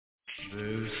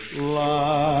This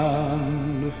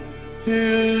land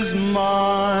is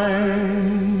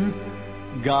mine.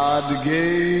 God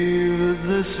gave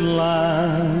this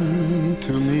land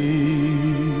to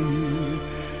me.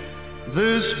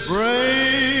 This brave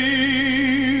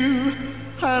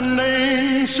and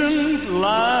ancient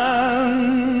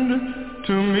land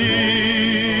to me.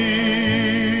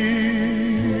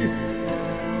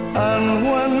 And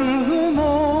when the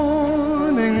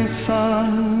morning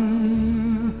sun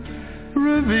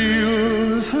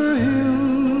reveals her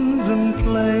hills and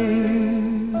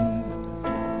plains,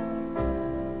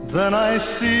 then I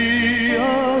see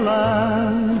a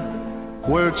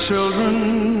land where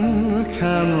children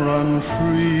can run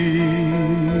free.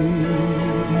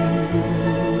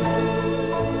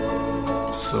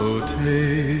 So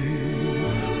take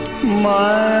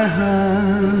my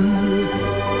hand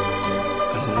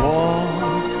and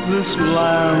walk this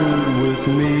land with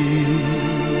me,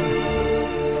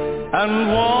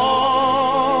 and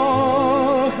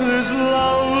walk this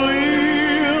lovely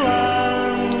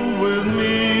land with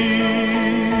me.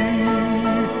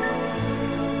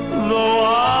 Though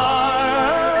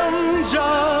I am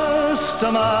just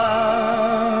a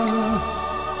man,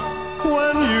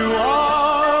 when you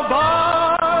are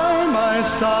by my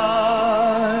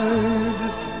side,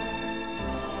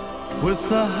 with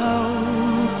the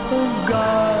help of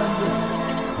God,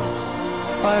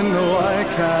 I know I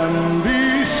can be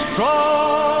strong.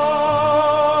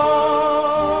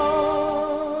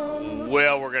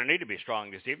 Well, we're going to need to be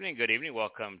strong this evening. Good evening.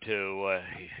 Welcome to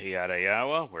Yada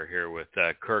Yahowah. We're here with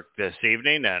Kirk this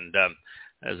evening, and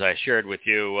as I shared with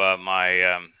you,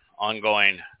 my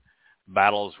ongoing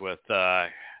battles with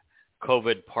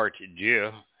COVID Part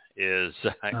 2 is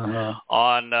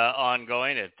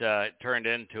ongoing. It turned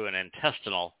into an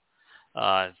intestinal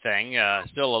thing.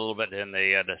 Still a little bit in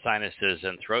the sinuses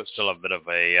and throat. Still a bit of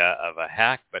a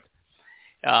hack, but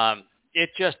it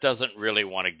just doesn't really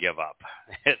want to give up.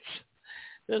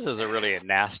 This is really a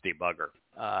nasty bugger.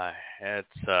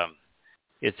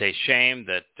 It's a shame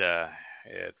that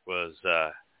it was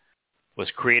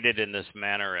created in this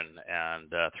manner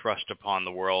and thrust upon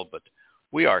the world, but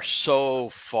we are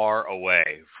so far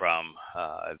away from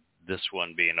this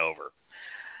one being over.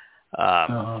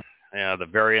 The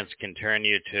variants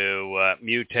continue to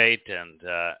mutate, and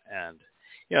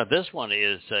this one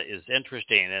is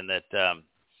interesting in that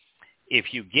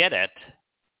if you get it,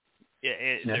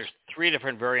 yes, there's 3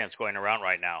 different variants going around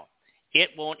right now. It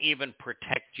won't even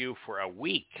protect you for a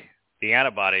week, the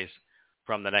antibodies,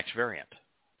 from the next variant.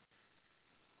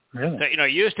 Really? So,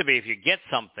 it used to be if you get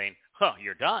something,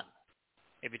 you're done.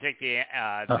 If you take the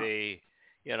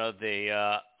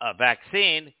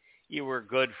vaccine, you were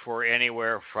good for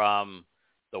anywhere from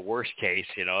the worst case,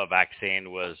 a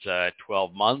vaccine was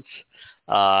 12 months.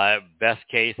 Best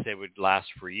case, it would last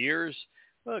for years.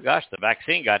 Well, gosh, the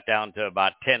vaccine got down to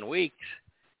about 10 weeks.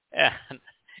 And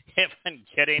even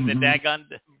getting the daggone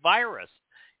virus,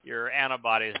 your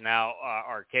antibodies now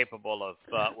are capable of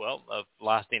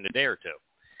lasting a day or two.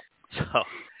 So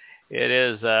it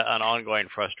is an ongoing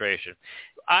frustration.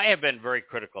 I have been very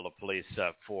critical of police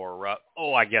for,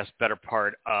 I guess, better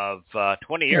part of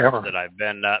 20 years that I've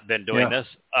been doing this.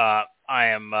 My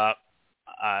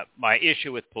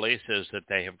issue with police is that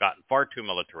they have gotten far too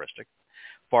militaristic,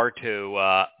 far too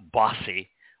bossy,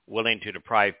 willing to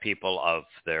deprive people of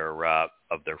their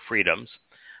freedoms,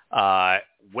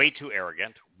 way too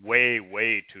arrogant,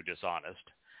 way too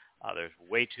dishonest. There's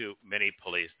way too many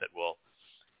police that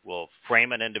will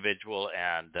frame an individual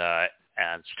and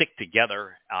stick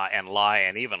together and lie,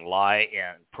 and even lie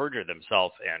and perjure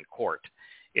themselves in court.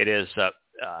 It's a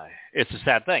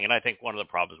sad thing, and I think one of the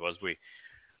problems was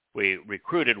we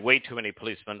recruited way too many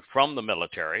policemen from the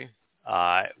military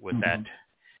with that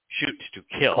shoot to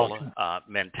kill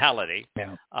mentality,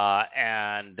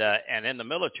 and in the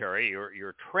military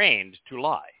you're trained to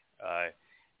lie.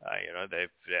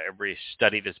 Every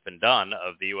study that's been done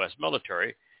of the U.S.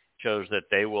 military shows that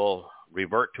they will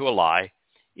revert to a lie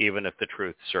even if the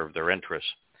truth served their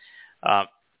interests.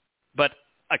 But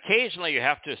occasionally you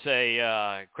have to say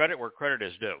credit where credit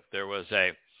is due. There was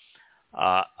a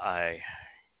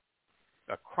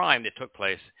crime that took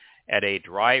place at a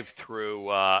drive-through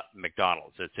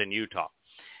McDonald's. It's in Utah,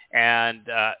 and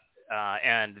it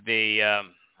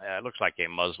looks like a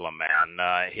Muslim man.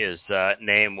 His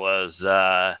name was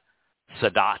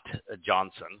Sadat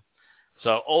Johnson.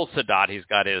 So old Sadat, he's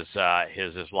got his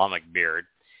Islamic beard.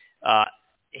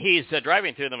 He's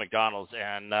driving through the McDonald's,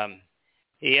 and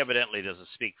he evidently doesn't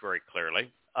speak very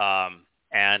clearly.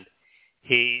 And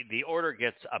the order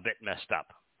gets a bit messed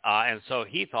up. And so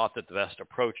he thought that the best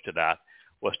approach to that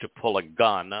was to pull a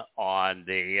gun on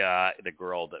the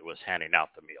girl that was handing out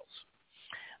the meals.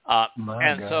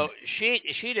 And so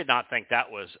she did not think that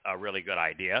was a really good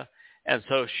idea. And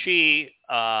so she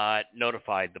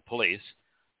notified the police,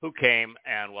 who came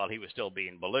and, while he was still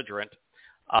being belligerent,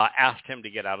 asked him to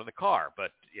get out of the car.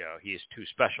 But, he's too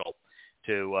special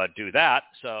to do that.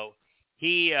 So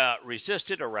he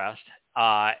resisted arrest,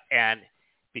 and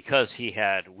because he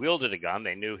had wielded a gun,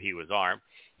 they knew he was armed.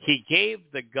 He gave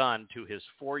the gun to his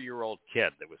 4-year-old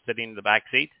kid that was sitting in the back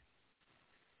seat.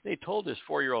 They told his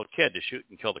 4-year-old kid to shoot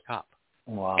and kill the cop.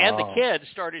 Wow. And the kid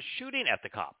started shooting at the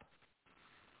cop.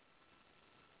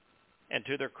 And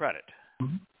to their credit,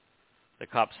 the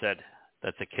cop said,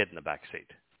 "That's a kid in the back seat.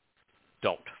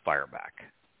 Don't fire back."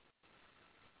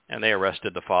 And they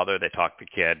arrested the father. They talked the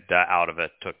kid out of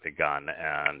it, took the gun.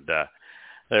 And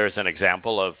there's an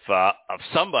example of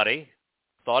somebody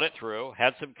thought it through,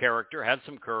 had some character, had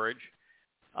some courage,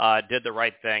 did the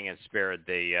right thing, and spared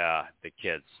the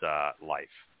kid's life.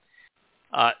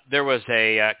 There was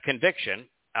a conviction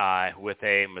with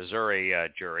a Missouri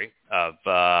jury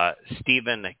of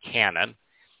Stephen Cannon.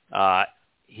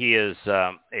 He is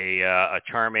a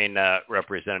charming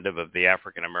representative of the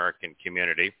African American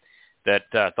community that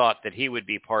thought that he would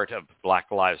be part of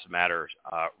Black Lives Matter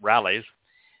rallies.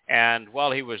 And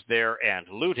while he was there and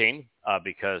looting,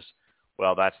 because,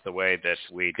 well, that's the way that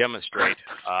we demonstrate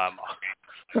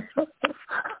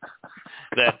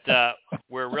that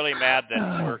we're really mad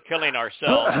that we're killing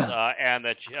ourselves and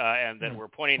that we're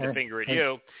pointing the finger at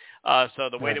you. So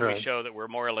the way that we show that we're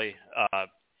morally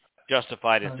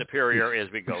justified and superior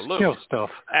is we go loot.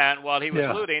 And while he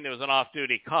was looting, there was an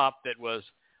off-duty cop that was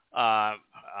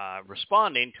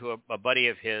responding to a buddy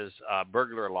of his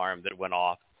burglar alarm that went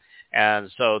off.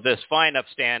 And so this fine,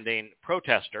 upstanding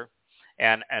protester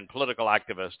and political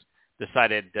activist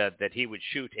decided that he would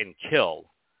shoot and kill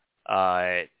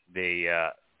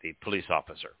the police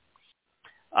officer.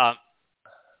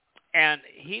 And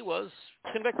he was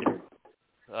convicted,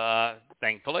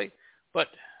 thankfully. But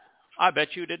I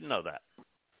bet you didn't know that.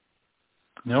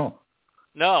 No.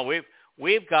 No,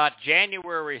 we've got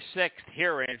January 6th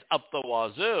hearings up the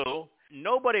wazoo.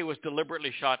 Nobody was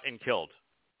deliberately shot and killed.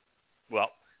 Well,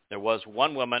 there was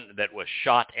one woman that was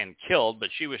shot and killed, but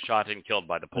she was shot and killed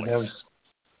by the police. That was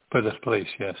by the police,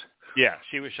 yes. Yeah,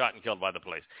 she was shot and killed by the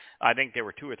police. I think there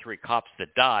were 2 or 3 cops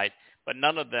that died, but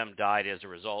none of them died as a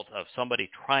result of somebody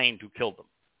trying to kill them,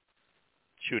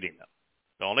 shooting them.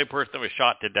 The only person that was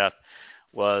shot to death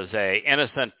was a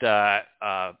innocent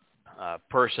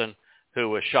person who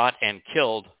was shot and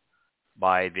killed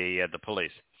by the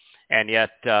police. And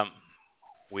yet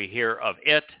we hear of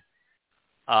it,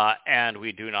 and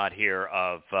we do not hear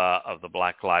of the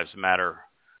Black Lives Matter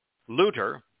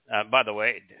looter. By the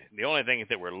way, the only things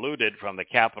that were looted from the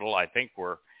Capitol, I think,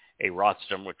 were a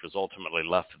rostrum, which was ultimately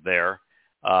left there,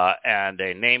 and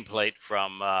a nameplate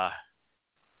from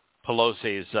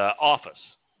Pelosi's office.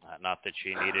 Not that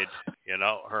she needed,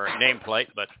 her nameplate,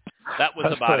 but that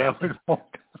was about it.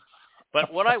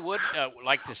 But what I would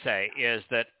like to say is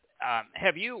that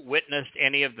have you witnessed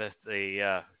any of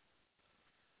the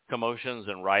commotions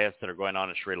and riots that are going on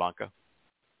in Sri Lanka?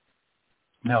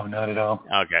 No, not at all.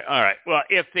 Okay, all right. Well,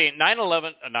 if the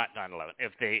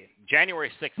if the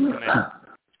January 6th Commission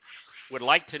would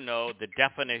like to know the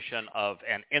definition of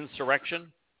an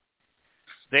insurrection,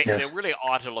 they really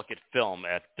ought to look at film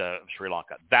at Sri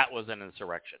Lanka. That was an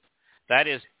insurrection. That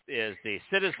is the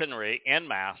citizenry en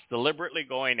masse deliberately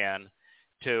going in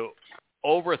to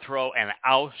overthrow and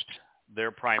oust their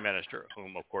prime minister,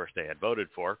 whom, of course, they had voted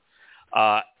for.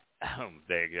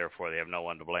 Therefore, they have no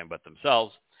one to blame but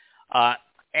themselves.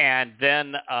 And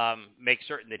then make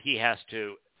certain that he has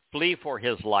to flee for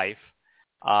his life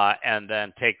and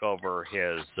then take over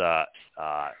his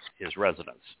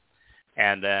residence.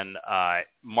 And then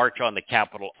march on the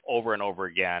Capitol over and over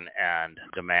again and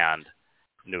demand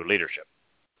new leadership.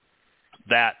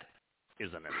 That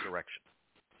is an insurrection.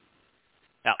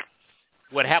 Now,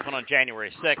 what happened on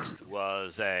January 6th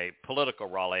was a political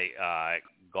rally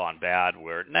gone bad,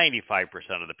 where 95%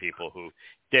 of the people who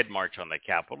did march on the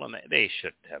Capitol, and they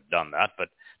should have done that, but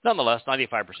nonetheless,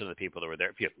 95% of the people that were there,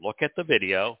 if you look at the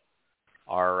video,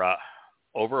 are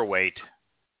overweight,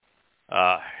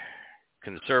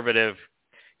 conservative,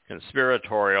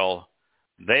 conspiratorial,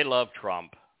 they love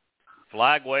Trump,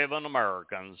 flag-waving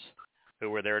Americans who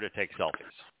were there to take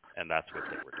selfies, and that's what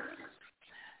they were doing.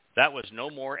 That was no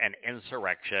more an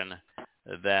insurrection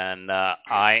than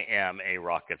I am a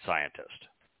rocket scientist.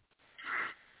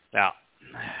 Now,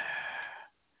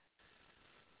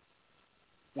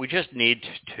 we just need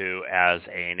to, as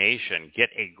a nation, get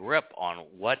a grip on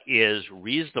what is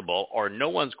reasonable, or no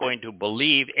one's going to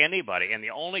believe anybody. And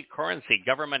the only currency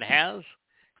government has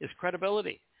is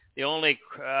credibility. The only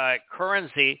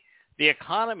currency the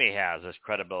economy has is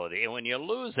credibility. And when you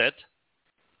lose it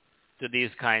to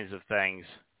these kinds of things,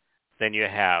 then you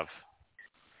have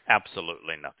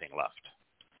absolutely nothing left.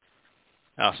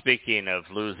 Now, speaking of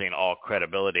losing all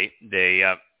credibility,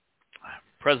 the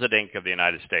President of the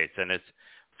United States, and it's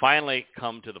finally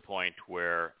come to the point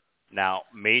where now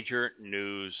major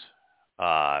news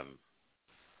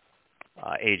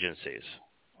agencies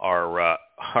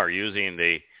are using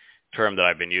the term that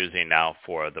I've been using now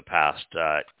for the past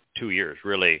 2 years,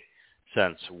 really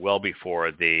since well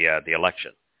before the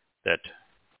election, that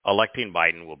electing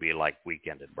Biden will be like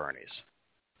Weekend at Bernie's.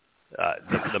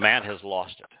 The man has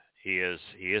lost it. He is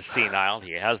senile.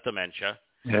 He has dementia.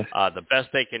 Yes. The best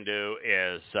they can do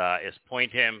is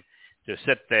point him to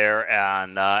sit there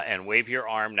and wave your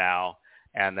arm now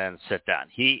and then sit down.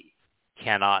 He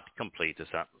cannot complete a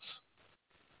sentence.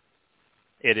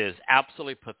 It is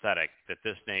absolutely pathetic that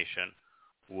this nation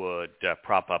would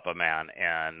prop up a man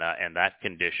in that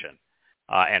condition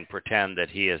and pretend that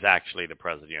he is actually the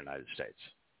President of the United States.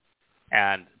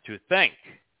 And to think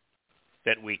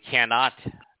that we cannot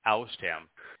oust him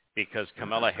because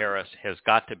Kamala Harris has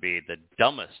got to be the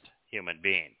dumbest human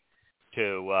being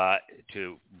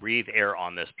to breathe air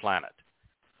on this planet.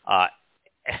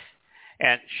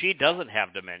 And she doesn't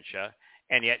have dementia,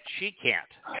 and yet she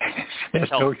can't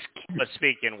help but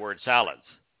speak in word salads.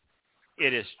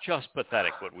 It is just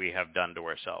pathetic what we have done to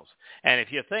ourselves. And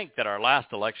if you think that our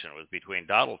last election was between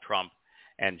Donald Trump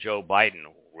and Joe Biden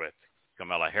with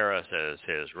Kamala Harris as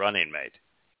his running mate,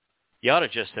 you ought to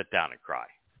just sit down and cry.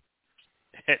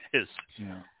 It is,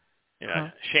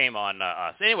 shame on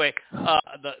us. Anyway,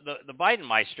 the Biden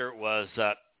Meister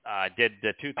did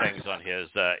two things on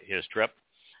his trip.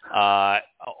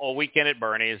 A weekend at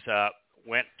Bernie's,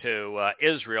 went to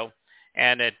Israel,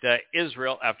 and at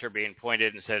Israel, after being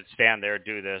pointed and said, "Stand there,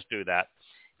 do this, do that,"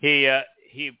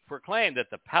 he proclaimed that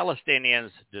the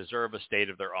Palestinians deserve a state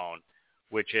of their own,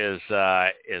 which is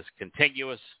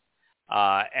contiguous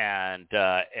and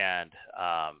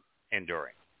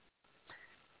enduring.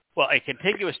 Well, a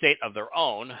contiguous state of their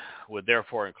own would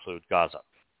therefore include Gaza.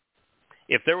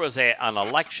 If there was an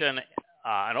election,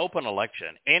 an open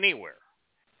election anywhere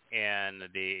in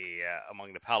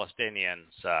among the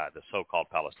Palestinians, the so-called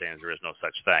Palestinians, there is no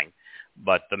such thing,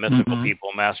 but the mythical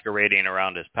people masquerading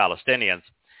around as Palestinians,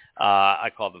 I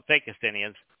call them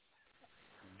Fakistinians,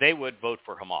 they would vote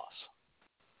for Hamas.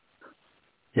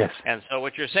 Yes. And so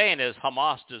what you're saying is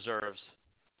Hamas deserves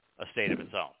a state of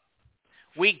its own.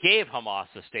 We gave Hamas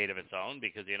a state of its own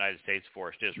because the United States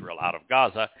forced Israel out of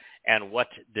Gaza. And what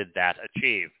did that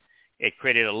achieve? It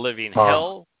created a living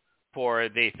hell for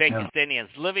the Fakistinians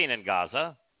living in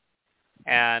Gaza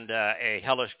and a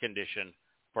hellish condition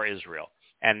for Israel.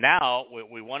 And now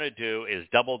what we want to do is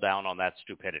double down on that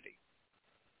stupidity.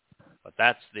 But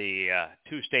that's the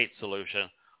two-state solution,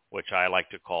 which I like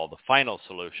to call the final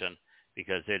solution,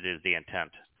 because it is the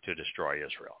intent to destroy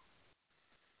Israel.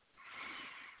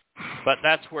 But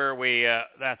that's where we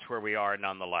are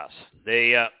nonetheless.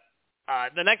 The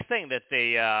next thing that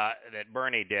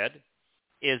Bernie did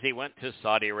is he went to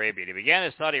Saudi Arabia. He began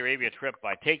his Saudi Arabia trip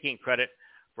by taking credit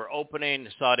for opening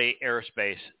Saudi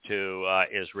airspace to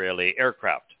Israeli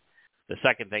aircraft. The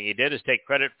second thing he did is take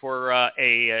credit for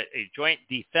a joint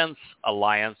defense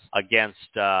alliance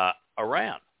against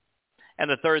Iran. And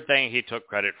the third thing he took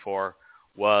credit for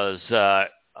was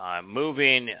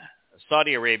moving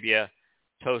Saudi Arabia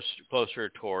closer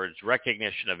towards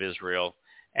recognition of Israel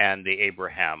and the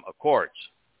Abraham Accords.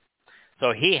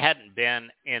 So he hadn't been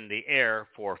in the air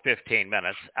for 15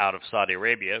 minutes out of Saudi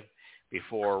Arabia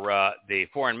before the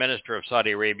foreign minister of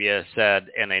Saudi Arabia said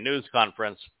in a news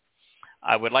conference,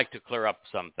 "I would like to clear up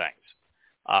some things.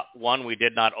 One, we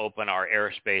did not open our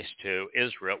airspace to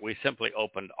Israel. We simply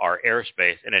opened our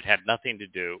airspace, and it had nothing to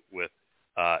do with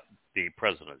the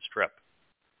president's trip.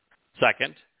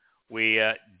 Second, we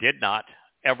did not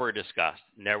ever discuss,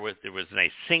 there was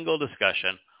a single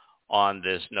discussion on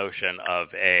this notion of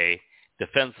a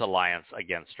defense alliance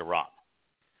against Iran.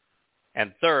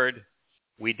 And third,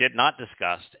 we did not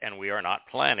discuss, and we are not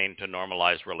planning to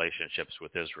normalize relationships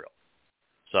with Israel."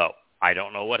 So I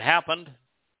don't know what happened,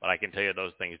 but I can tell you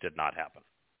those things did not happen.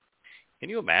 Can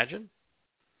you imagine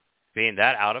being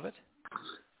that out of it?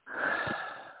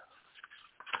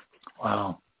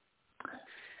 Wow.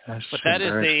 But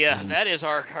that is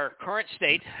our current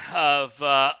state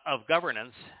of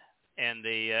governance in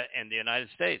the United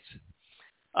States.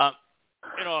 A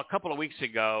couple of weeks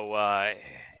ago,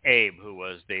 Abe, who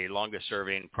was the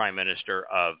longest-serving prime minister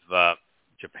of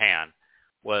Japan,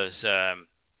 was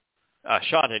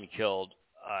shot and killed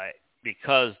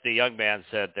because the young man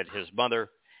said that his mother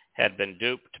had been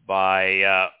duped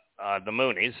by the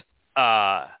Moonies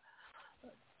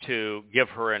to give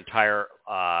her entire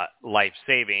life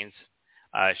savings.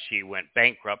 She went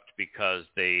bankrupt because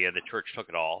the church took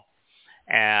it all.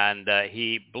 And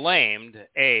he blamed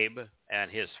Abe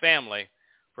and his family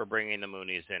for bringing the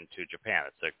Moonies into Japan.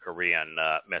 It's a Korean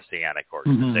Messianic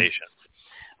organization.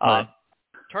 Right.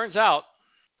 Turns out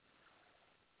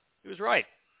he was right.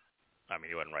 I mean,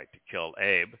 he wasn't right to kill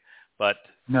Abe, but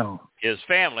No. his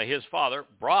family, his father,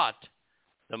 brought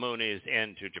the Moonies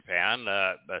into Japan,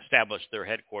 established their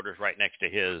headquarters right next to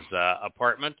his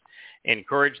apartment,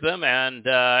 encouraged them, and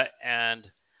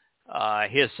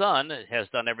his son has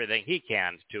done everything he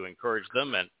can to encourage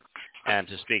them and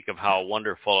to speak of how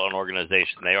wonderful an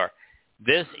organization they are.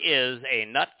 This is a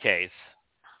nutcase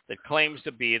that claims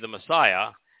to be the Messiah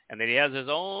and that he has his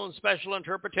own special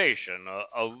interpretation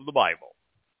of the Bible.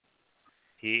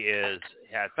 He is,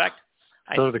 in fact,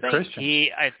 I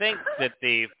think that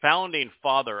the founding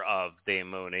father of the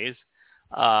Moonies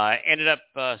ended up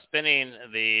spending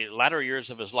the latter years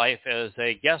of his life as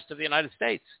a guest of the United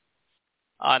States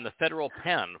on the federal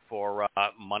pen for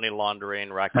money laundering,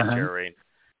 racketeering,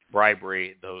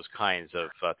 bribery, those kinds of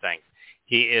things.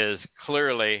 He is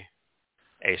clearly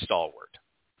a stalwart.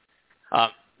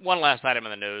 One last item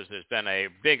in the news. There's been a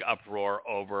big uproar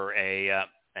over a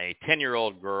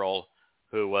 10-year-old girl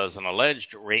who was an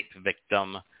alleged rape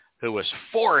victim who was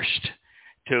forced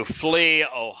to flee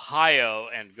Ohio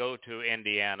and go to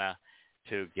Indiana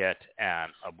to get an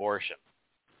abortion.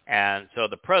 And so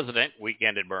the president,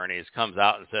 Weekend at Bernie's, comes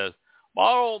out and says, well,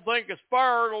 I don't think it's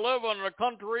fair to live in a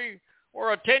country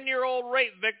where a 10-year-old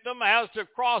rape victim has to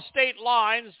cross state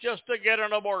lines just to get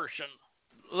an abortion.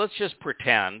 Let's just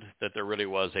pretend that there really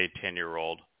was a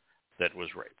 10-year-old that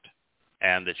was raped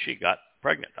and that she got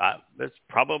pregnant. It's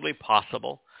probably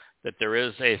possible that there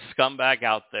is a scumbag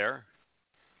out there,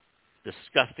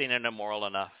 disgusting and immoral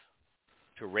enough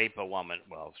to rape a woman.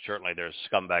 Well, certainly there's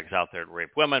scumbags out there to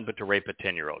rape women, but to rape a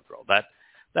 10-year-old girl,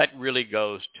 that really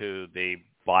goes to the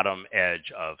bottom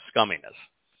edge of scumminess.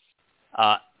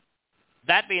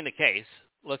 That being the case,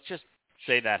 let's just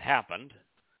say that happened,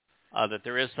 that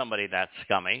there is somebody that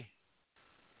scummy.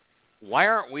 Why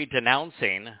aren't we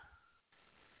denouncing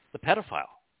the pedophile?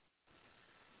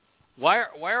 Why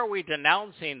are we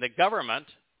denouncing the government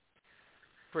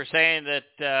for saying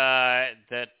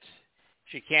that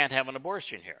she can't have an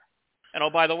abortion here? And oh,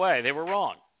 by the way, they were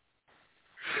wrong.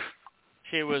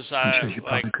 She was I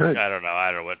don't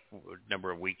know what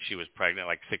number of weeks she was pregnant,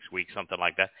 like 6 weeks, something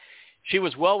like that. She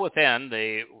was well within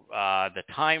the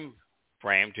time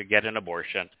frame to get an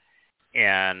abortion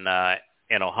in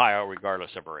Ohio,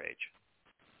 regardless of her age.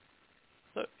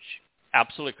 So she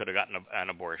absolutely could have gotten an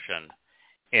abortion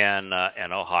in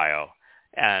Ohio,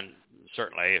 and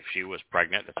certainly if she was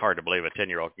pregnant, it's hard to believe a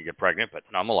 10-year-old can get pregnant, but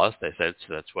nonetheless, they said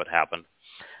that's what happened.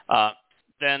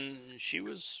 Then she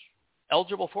was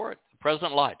eligible for it. The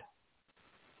president lied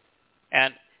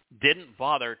and didn't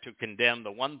bother to condemn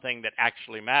the one thing that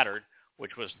actually mattered,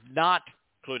 which was not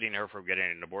including her from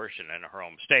getting an abortion in her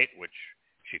home state, which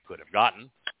she could have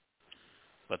gotten,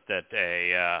 but that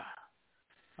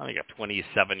I think a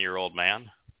 27-year-old man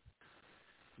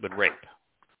would rape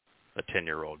a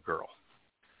 10-year-old girl.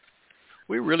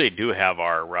 We really do have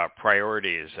our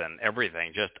priorities and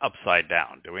everything just upside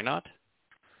down, do we not?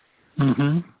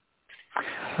 Mm-hmm.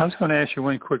 I was going to ask you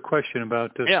one quick question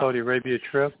about the Saudi Arabia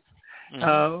trip.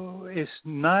 Mm-hmm.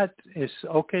 It's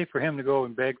okay for him to go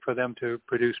and beg for them to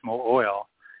produce more oil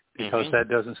because that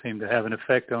doesn't seem to have an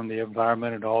effect on the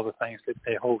environment and all the things that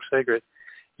they hold sacred.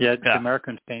 Yet the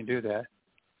Americans can't do that.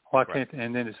 Why can't?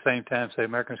 And then at the same time say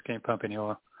Americans can't pump any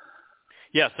oil?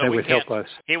 Yeah, so that would help us.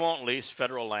 He won't lease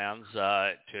federal lands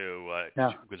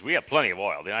because we have plenty of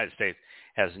oil. The United States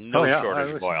has no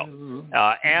shortage of oil.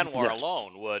 ANWR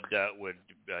alone would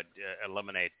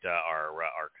eliminate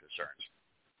our concerns.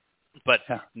 But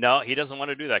no, he doesn't want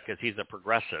to do that because he's a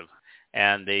progressive,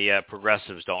 and the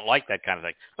progressives don't like that kind of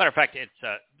thing. Matter of fact, it's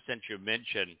since you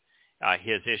mentioned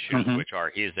his issues, which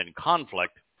are he's in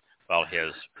conflict. Well,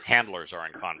 his handlers are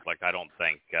in conflict. I don't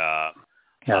think. I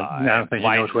don't think he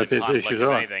knows what his issues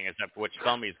are. Anything except which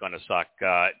thumb he's going to suck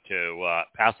to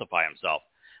pacify himself.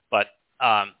 But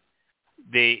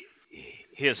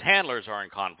his handlers are in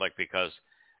conflict because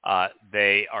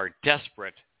they are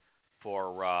desperate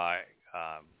for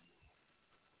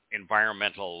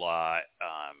environmental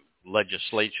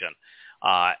legislation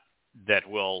that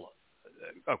will,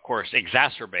 of course,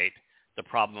 exacerbate the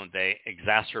problem they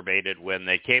exacerbated when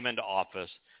they came into office,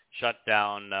 shut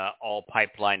down all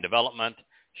pipeline development,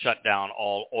 shut down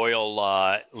all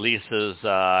oil leases,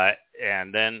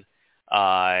 and then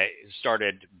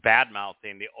started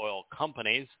bad-mouthing the oil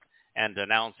companies and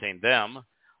denouncing them,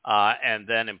 and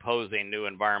then imposing new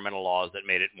environmental laws that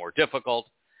made it more difficult.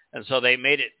 And so they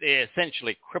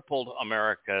essentially crippled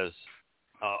America's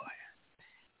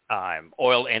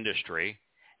oil industry.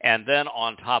 And then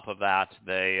on top of that,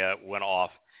 they went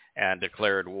off and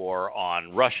declared war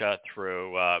on Russia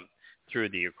through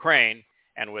the Ukraine.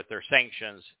 And with their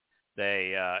sanctions,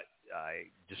 they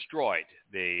destroyed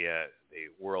the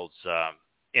world's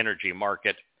energy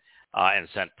market and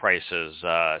sent prices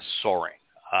soaring.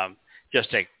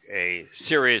 Just a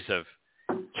series of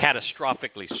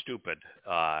catastrophically stupid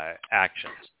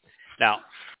actions. Now,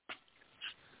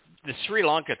 the Sri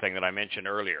Lanka thing that I mentioned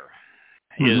earlier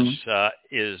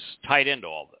is tied into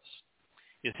all this.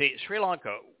 You see, Sri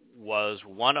Lanka was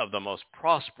one of the most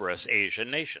prosperous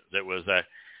Asian nations. It was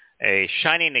a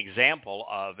shining example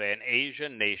of an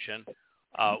Asian nation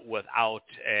without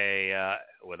a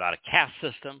caste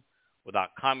system, without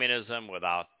communism,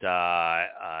 without a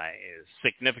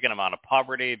significant amount of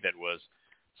poverty, that was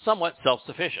somewhat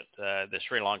self-sufficient. The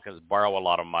Sri Lankans borrow a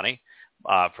lot of money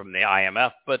from the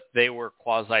IMF, but they were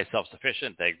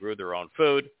quasi-self-sufficient. They grew their own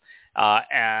food,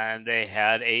 and they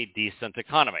had a decent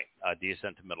economy, a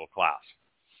decent middle class.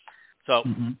 So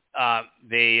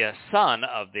the son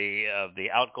of the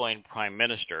outgoing prime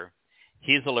minister,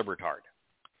 he's a libertard.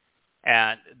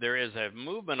 And there is a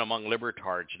movement among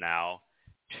libertards now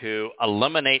to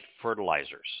eliminate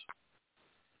fertilizers.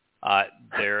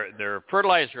 Their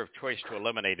fertilizer of choice to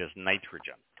eliminate is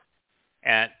nitrogen.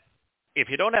 And if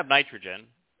you don't have nitrogen,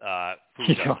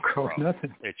 food doesn't grow.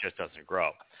 Nothing. It just doesn't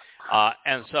grow.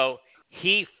 And so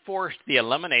he forced the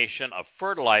elimination of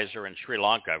fertilizer in Sri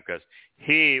Lanka because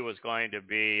he was going to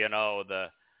be,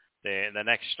 the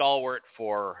next stalwart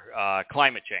for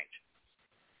climate change.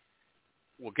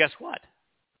 Well, guess what?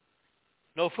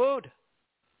 No food.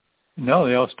 No,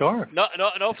 they all starved.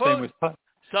 No food.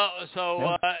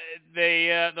 So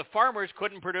the farmers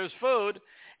couldn't produce food,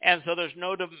 and so there's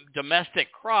no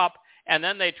domestic crop. And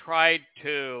then they tried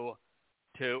to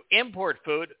import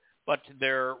food, but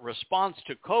their response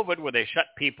to COVID, where they shut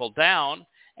people down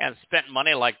and spent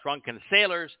money like drunken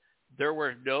sailors, there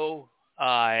were no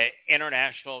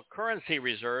international currency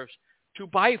reserves to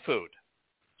buy food.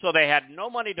 So they had no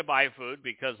money to buy food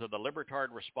because of the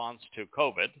libertard response to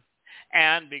COVID,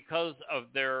 and because of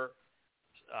their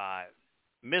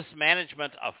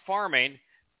mismanagement of farming,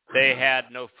 they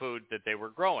had no food that they were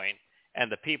growing,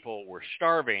 and the people were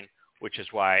starving, which is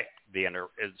why the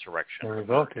insurrection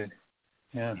revolted.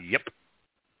 Yeah. Yep.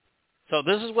 So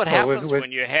this is what happens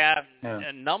when you have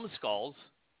numbskulls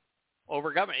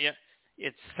over government.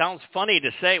 It sounds funny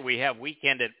to say we have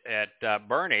Weekend at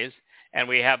Bernie's, and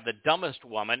we have the dumbest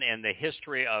woman in the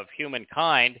history of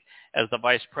humankind as the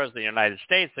Vice President of the United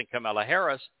States, and Kamala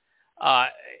Harris,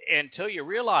 until you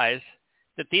realize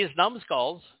that these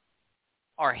numbskulls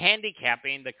are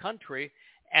handicapping the country,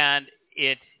 and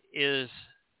it is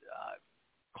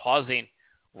causing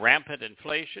rampant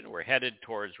inflation. We're headed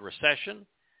towards recession.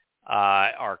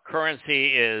 Our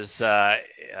currency is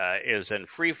in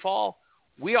free fall.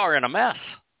 We are in a mess.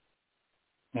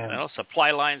 Yeah.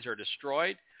 Supply lines are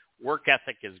destroyed. Work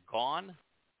ethic is gone.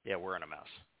 Yeah, we're in a mess.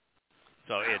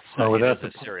 So it's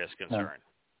a serious concern.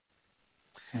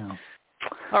 Yeah.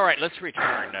 All right, let's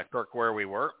return, Kirk, where we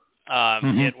were.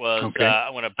 It was. Okay.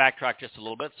 I want to backtrack just a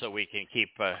little bit so we can keep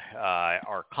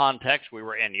our context. We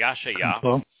were in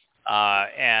Yasha'yah,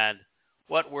 and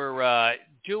what we're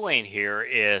doing here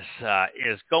is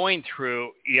going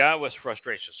through Yahweh's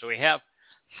frustration. So we have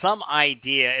some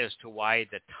idea as to why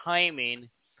the timing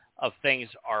of things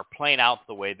are playing out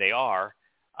the way they are,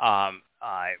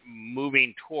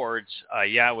 moving towards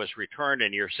Yahweh's return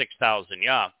in year 6,000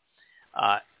 Yah.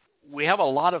 We have a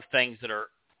lot of things that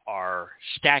are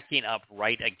stacking up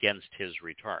right against his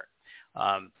return.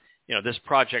 This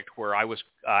project where I was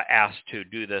asked to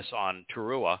do this on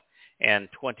Towrah in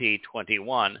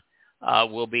 2021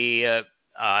 will be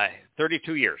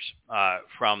 32 years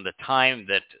from the time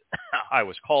that I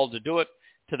was called to do it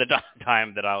to the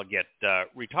time that I'll get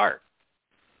retired.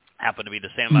 Happened to be the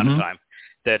same amount of time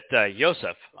that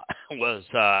Yosef was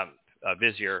a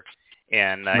vizier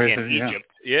in Egypt.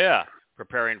 Yeah,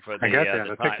 preparing for the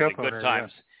good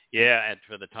times. Yeah, and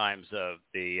for the times of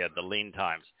the lean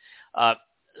times.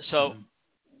 So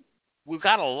we've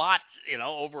got a lot,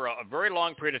 over a very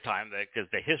long period of time, because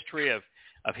the history of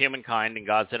humankind and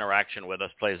God's interaction with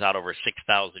us plays out over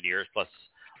 6,000 years plus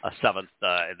a seventh,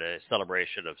 the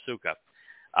celebration of Sukkah.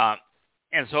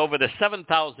 And so over the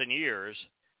 7,000 years,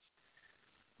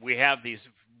 we have these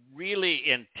really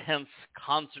intense,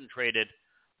 concentrated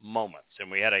moments.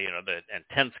 And we had the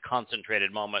intense,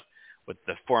 concentrated moment with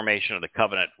the formation of the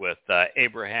covenant with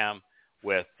Abraham,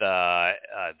 with the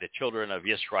children of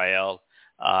Israel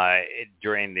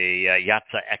during the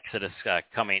Yatza Exodus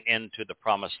coming into the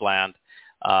Promised Land.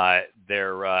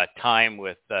 Their time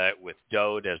with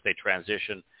Dod as they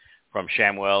transition from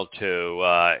Shamuel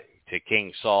to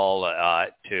King Saul,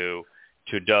 to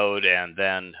Dod, and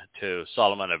then to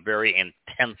Solomon, a very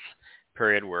intense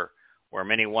period where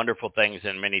many wonderful things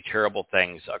and many terrible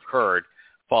things occurred,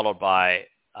 followed by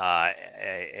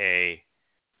a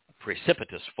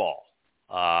precipitous fall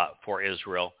for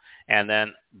Israel, and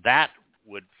then that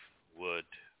would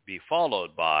be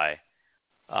followed by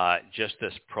just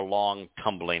this prolonged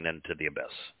tumbling into the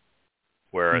abyss,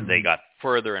 where they got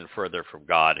further and further from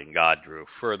God, and God drew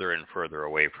further and further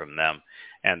away from them,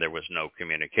 and there was no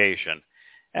communication.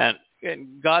 And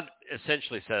God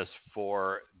essentially says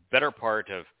for better part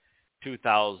of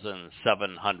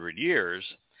 2,700 years,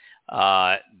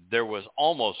 there was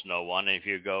almost no one. And if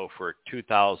you go for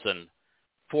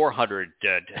 2,400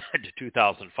 to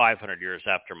 2,500 years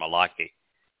after Malachi,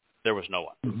 there was no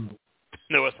one. Mm-hmm.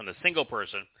 There wasn't a single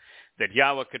person that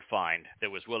Yahweh could find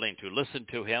that was willing to listen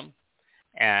to him.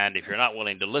 And if you're not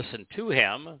willing to listen to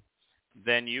him,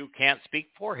 then you can't speak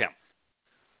for him.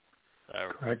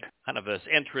 Correct. Kind of this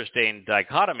interesting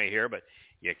dichotomy here, but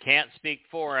you can't speak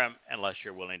for him unless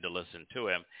you're willing to listen to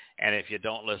him. And if you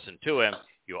don't listen to him,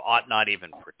 you ought not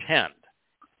even pretend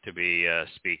to be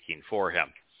speaking for him.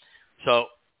 So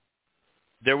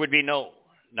there would be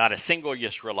not a single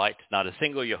Yisraelite, not a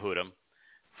single Yehudim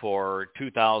for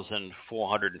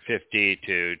 2,450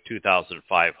 to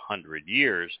 2,500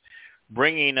 years,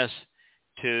 bringing us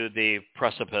to the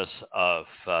precipice of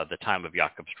the time of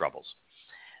Yaakov's troubles.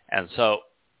 And so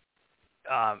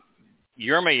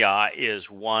Yirmiyah is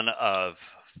one of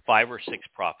 5 or 6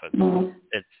 prophets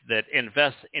that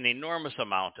invests an enormous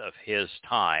amount of his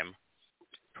time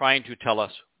trying to tell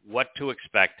us what to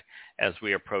expect as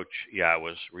we approach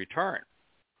Yahweh's return.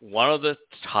 One of the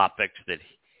topics that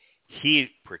he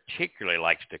particularly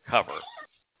likes to cover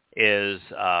is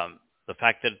the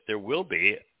fact that there will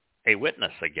be a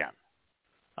witness again.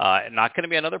 Not going to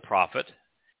be another prophet,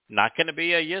 not going to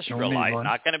be a Yisraelite,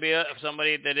 not going to be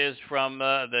somebody that is from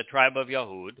the tribe of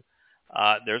Yehud.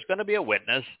 There's going to be a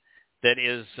witness that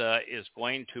is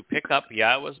going to pick up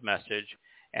Yahweh's message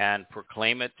and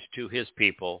proclaim it to his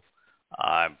people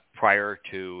prior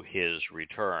to his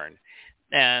return.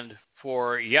 And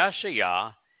for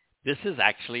Yasha'yah, this is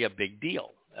actually a big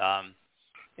deal.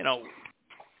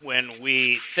 When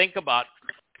we think about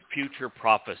future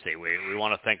prophecy, we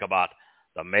want to think about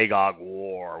the Magog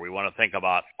War. We want to think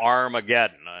about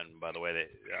Armageddon. And by the way,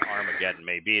 Armageddon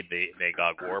may be the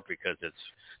Magog War because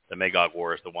the Magog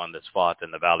War is the one that's fought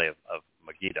in the valley of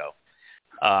Megiddo.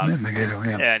 Megiddo,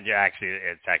 yeah. And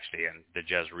it's actually in the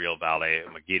Jezreel Valley.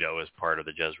 Megiddo is part of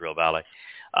the Jezreel Valley.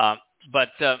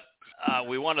 But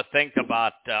we want to think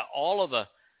about all of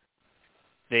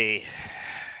the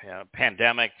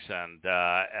pandemics and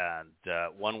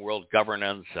one world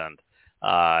governance and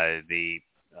the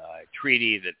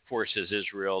treaty that forces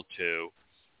Israel to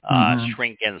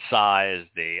shrink in size,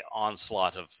 the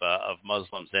onslaught of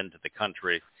Muslims into the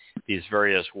country, these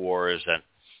various wars,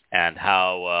 and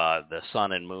how the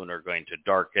sun and moon are going to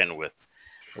darken with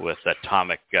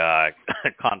atomic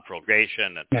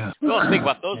conflagration. And we'll speak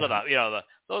about those.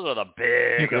 Those are the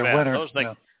big events.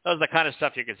 Those are the kind of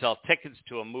stuff you could sell tickets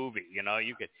to a movie.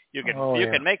 You could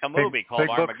make a movie called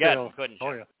Armageddon, couldn't you?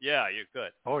 Oh, yeah. Yeah, you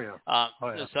could. Oh yeah.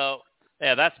 So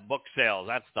that's book sales.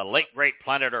 That's the late great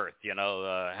Planet Earth.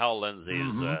 Hal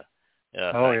Lindsey's.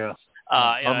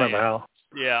 I remember Hal.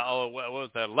 Yeah. Oh, what was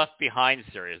the Left Behind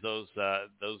series? Those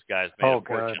guys made a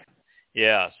fortune. God.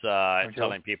 Yes,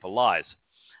 telling people lies.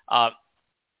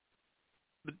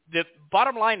 The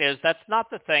bottom line is that's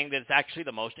not the thing that's actually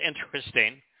the most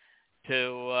interesting to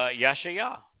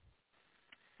Yasha'yah.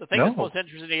 The thing that's most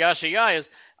interesting to Yasha'yah is,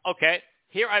 okay,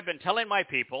 here I've been telling my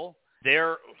people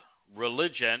their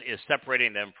religion is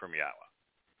separating them from Yahweh.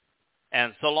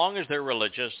 And so long as they're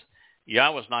religious,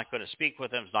 Yahweh's not going to speak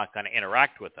with them, is not going to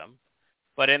interact with them.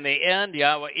 But in the end,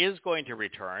 Yahweh is going to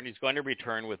return. He's going to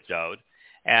return with Dod.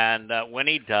 And when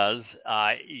he does,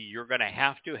 you're going to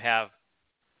have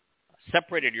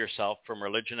separated yourself from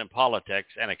religion and politics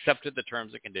and accepted the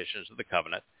terms and conditions of the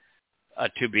covenant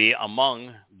to be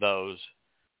among those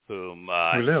whom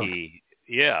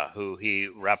who he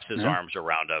wraps his arms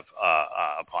around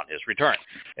upon his return,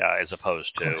 as opposed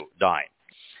to dying.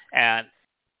 And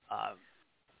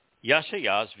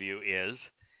Yasha'yah's view is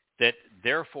that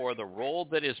therefore the role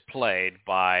that is played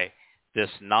by this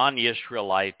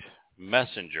non-Yisraelite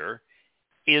messenger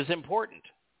is important.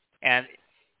 And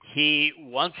he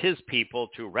wants his people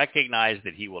to recognize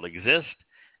that he will exist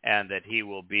and that he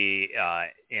will be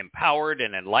empowered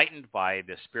and enlightened by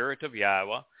the Spirit of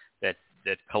Yahowah,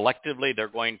 that collectively they're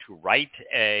going to write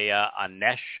a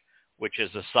nesh, which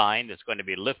is a sign that's going to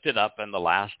be lifted up in the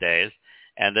last days,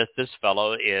 and that this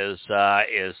fellow is a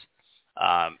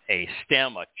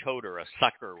stem, a choder, a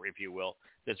sucker, if you will,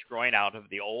 that's growing out of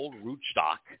the old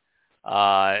rootstock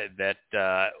that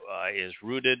is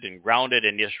rooted and grounded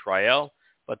in Israel,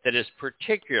 but that is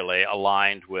particularly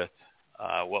aligned with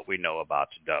what we know about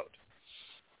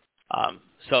Dowd.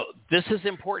 So this is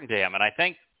important to him, and I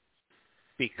think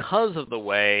because of the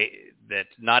way that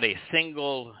not a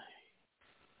single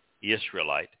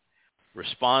Yisraelite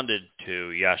responded to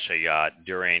Yasha'yah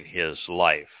during his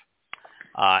life,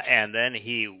 and then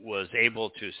he was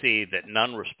able to see that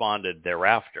none responded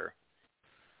thereafter,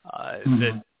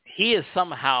 that he is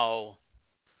somehow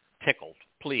tickled,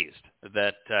 pleased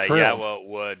that Yahowah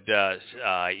would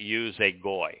use a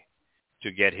goy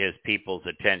to get his people's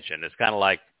attention. It's kind of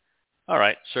like, all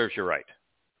right, serves you right.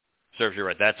 Serves you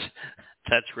right.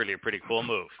 That's really a pretty cool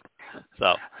move.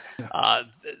 So,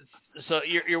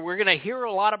 we're going to hear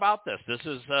a lot about this. This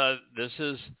is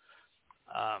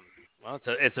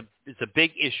it's a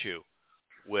big issue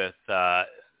with the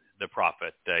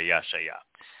prophet Yasha'yah.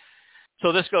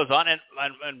 So this goes on, and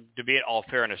to be in all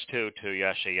fairness to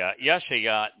Yasha'yah,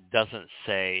 Yasha'yah doesn't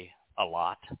say a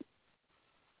lot.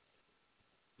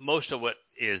 Most of what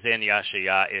is in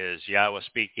Yasha'yah is Yahowah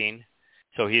speaking,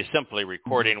 so he's simply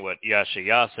recording what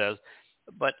Yasha'yah says.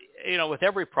 But, with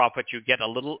every prophet, you get a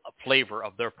little flavor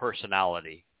of their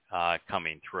personality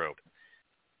coming through.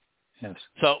 Yes.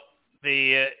 So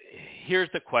here's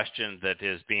the question that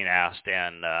is being asked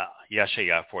in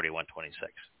Yasha'yah 41:26.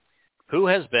 Who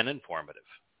has been informative,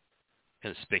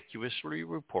 conspicuously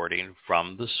reporting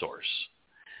from the source,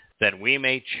 that we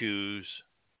may choose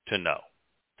to know,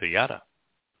 to Yada,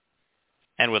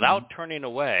 and without turning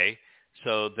away,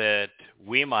 so that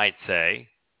we might say,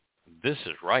 this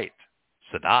is right,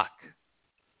 Sadak.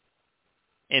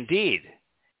 Indeed,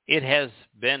 it has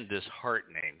been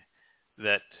disheartening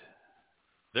that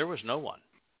there was no one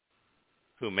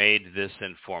who made this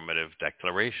informative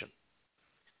declaration.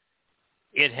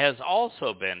 It has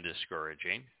also been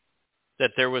discouraging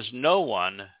that there was no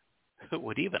one who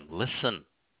would even listen.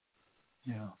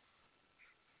 Yeah.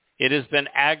 It has been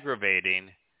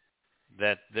aggravating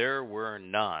that there were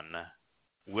none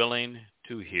willing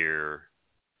to hear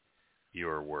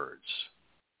your words.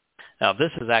 Now,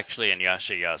 this is actually in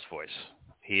Yasha'yah's voice.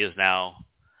 He is now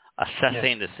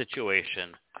assessing the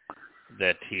situation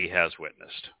that he has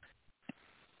witnessed.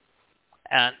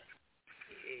 And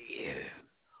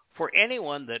for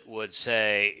anyone that would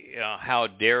say, how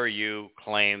dare you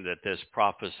claim that this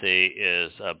prophecy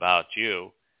is about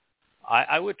you,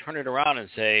 I would turn it around and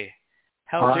say,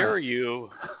 how dare you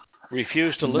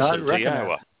refuse to listen to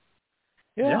Yahowah?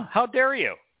 Yeah, how dare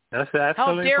you? That's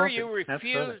absolutely How dare perfect. you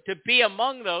refuse to be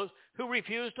among those who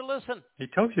refuse to listen? He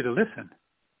told you to listen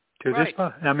to this.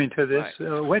 To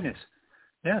this witness.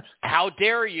 Yes. How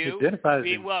dare you?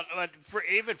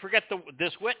 Even forget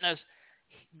this witness.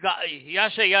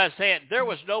 Yasha'yah is saying there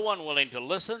was no one willing to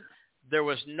listen. There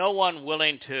was no one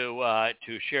willing to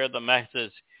share the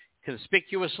message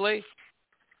conspicuously.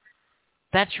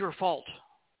 That's your fault.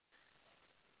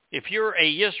 If you're a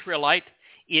Yisraelite,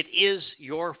 it is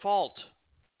your fault.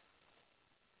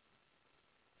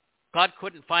 God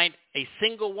couldn't find a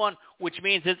single one, which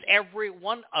means it's every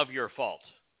one of your fault.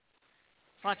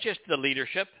 It's not just the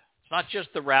leadership. It's not just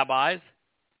the rabbis.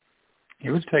 He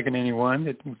was taking anyone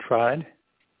that tried,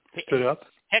 stood up.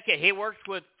 Heck, he worked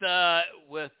with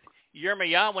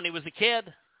Yirmiyah when he was a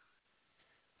kid.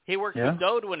 He worked with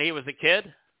Dowd when he was a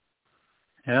kid.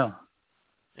 Yeah.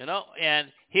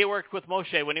 And he worked with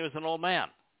Moshe when he was an old man.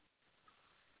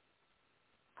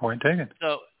 Point taken.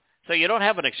 So you don't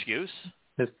have an excuse.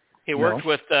 He worked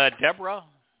with Deborah.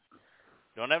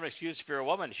 Don't have an excuse if you're a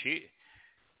woman.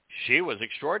 She was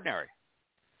extraordinary.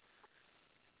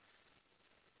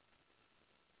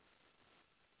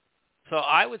 So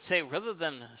I would say, rather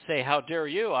than say, how dare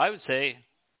you, I would say,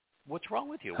 what's wrong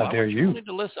with you? How dare you? Willing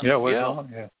to listen? Yeah, what's wrong?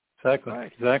 Yeah, exactly.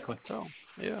 Right. Exactly.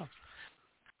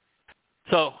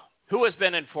 So who has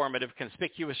been informative,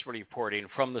 conspicuous reporting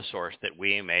from the source that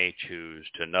we may choose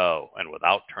to know, and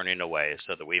without turning away,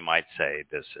 so that we might say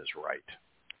this is right?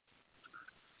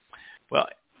 Well,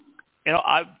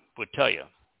 I would tell you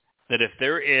that if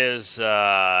there is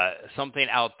something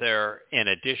out there in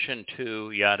addition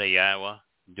to Yada Yahowah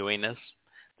doing this,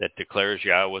 that declares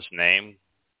Yahowah's name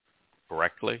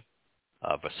correctly,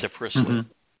 vociferously,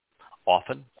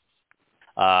 often,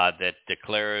 that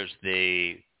declares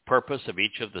the purpose of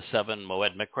each of the 7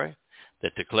 Moed Mikra,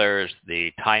 that declares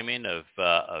the timing of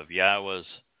Yahowah's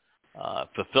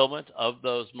fulfillment of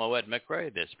those Moed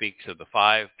Mikra, that speaks of the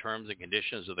 5 terms and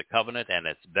conditions of the covenant and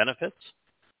its benefits,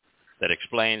 that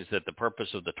explains that the purpose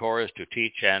of the Torah is to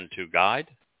teach and to guide,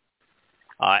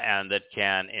 and that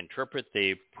can interpret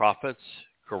the prophets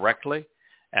correctly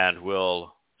and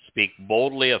will speak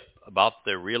boldly about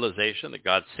the realization that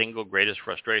God's single greatest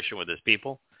frustration with his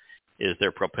people is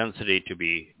their propensity to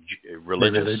be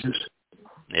religious.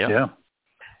 Yeah.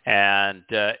 And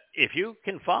if you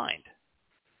can find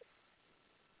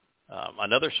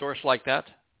another source like that,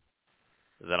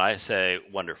 then I say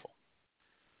wonderful.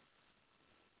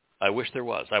 I wish there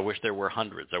was. I wish there were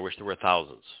hundreds. I wish there were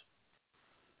thousands.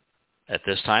 At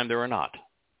this time, there are not.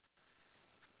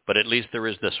 But at least there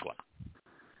is this one.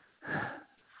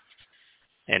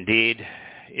 Indeed,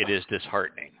 it is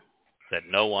disheartening that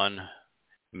no one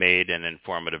made an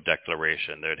informative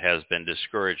declaration. That it has been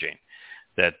discouraging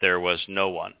that there was no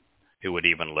one who would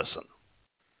even listen.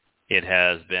 It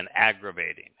has been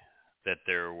aggravating that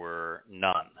there were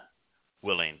none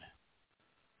willing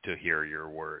to hear your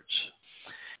words.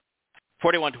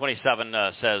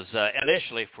 41:27 says,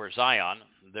 initially for Zion,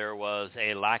 there was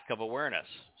a lack of awareness.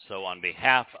 So on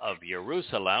behalf of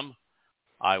Jerusalem,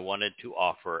 I wanted to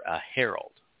offer a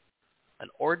herald, an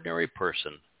ordinary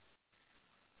person,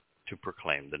 to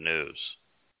proclaim the news.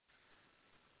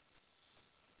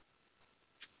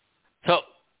 So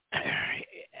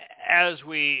as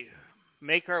we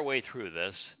make our way through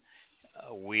this,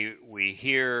 we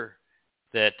hear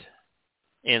that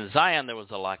in Zion there was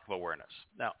a lack of awareness.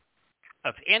 Now,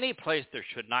 if any place there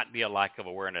should not be a lack of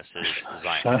awareness is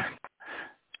Zion.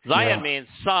 Zion means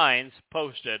signs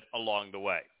posted along the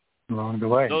way. Along the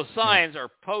way. Those signs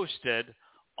are posted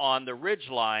on the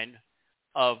ridgeline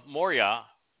of Moriah,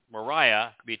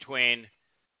 between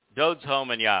Dod's home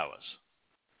and Yahowah's.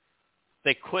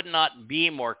 They could not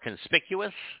be more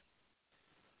conspicuous.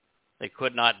 They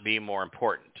could not be more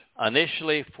important.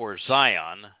 Initially, for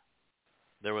Zion,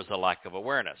 there was a lack of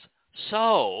awareness.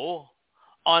 So,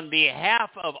 on behalf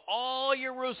of all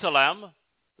Jerusalem,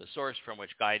 the source from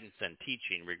which guidance and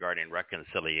teaching regarding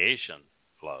reconciliation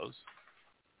flows,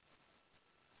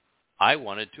 I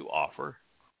wanted to offer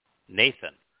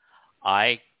Nathan.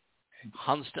 I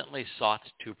constantly sought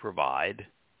to provide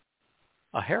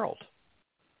a herald,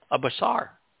 a basar,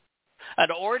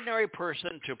 an ordinary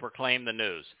person to proclaim the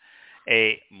news,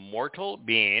 a mortal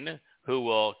being who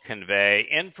will convey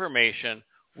information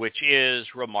which is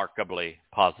remarkably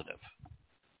positive.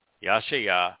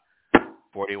 Yasha'yah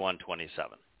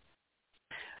 41:27.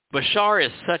 Bashar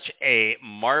is such a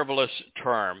marvelous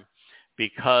term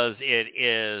because it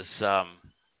is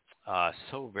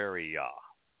so very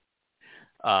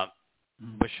Yah.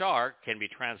 Bashar can be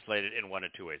translated in one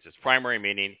of two ways. Its primary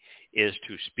meaning is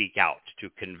to speak out, to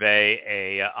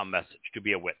convey a message, to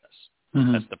be a witness.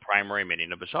 That's the primary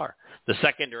meaning of Bashar. The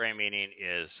secondary meaning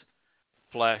is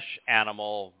flesh,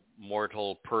 animal,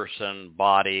 mortal, person,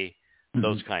 body,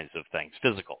 those kinds of things,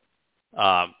 physical.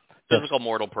 Physical,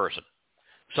 mortal person.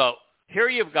 So here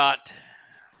you've got,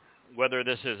 whether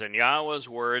this is in Yahowah's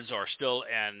words or still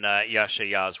in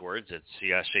Yasha'yah's words, it's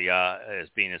Yasha'yah is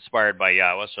being inspired by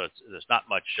Yahowah, so there's not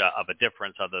much of a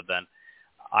difference other than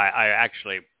I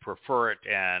actually prefer it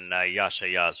in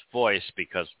Yasha'yah's voice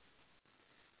because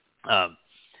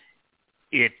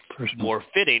it's more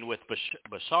fitting with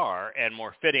Basar and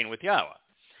more fitting with Yahowah.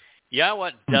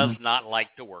 Yahowah does not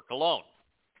like to work alone.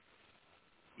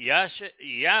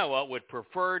 Yahowah would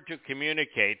prefer to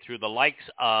communicate through the likes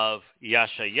of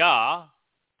Yasha'yah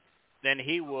than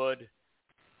he would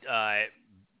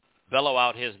bellow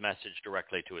out his message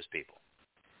directly to his people.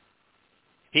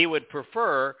 He would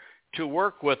prefer to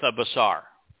work with a basar,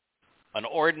 an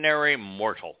ordinary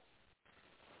mortal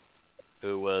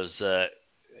who was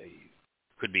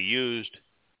could be used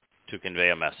to convey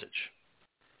a message.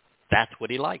 That's what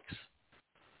he likes.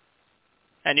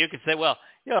 And you could say, well,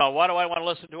 why do I want to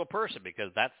listen to a person?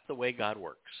 Because that's the way God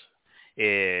works.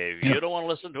 If you don't want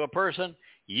to listen to a person,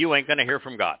 you ain't going to hear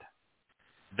from God.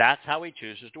 That's how he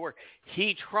chooses to work.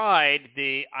 He tried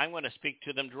the I'm going to speak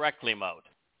to them directly mode.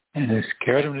 And it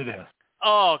scared them to death.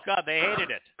 Oh, God, they hated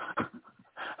it.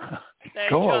 They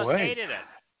hated it.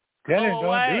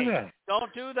 Don't do that.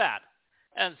 Don't do that.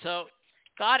 And so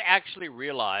God actually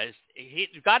realized,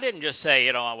 God didn't just say,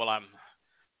 well, I'm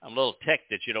a little ticked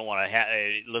that you don't want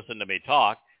to listen to me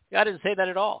talk. God didn't say that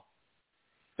at all.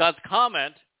 God's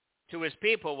comment to his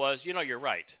people was, you're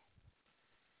right.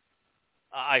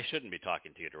 I shouldn't be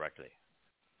talking to you directly.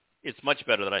 It's much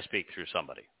better that I speak through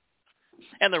somebody.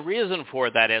 And the reason for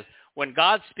that is when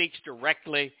God speaks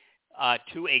directly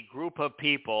to a group of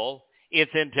people,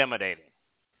 it's intimidating.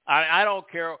 I don't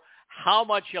care how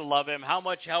much you love him, how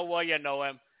well you know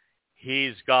him.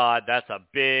 He's God. That's a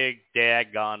big,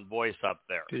 daggone voice up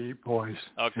there. Deep voice.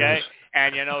 Okay? Yes.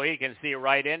 And, he can see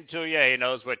right into you. He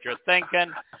knows what you're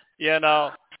thinking.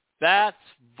 That's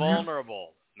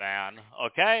vulnerable, man.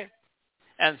 Okay?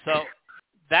 And so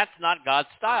that's not God's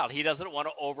style. He doesn't want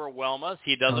to overwhelm us.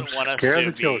 He doesn't want us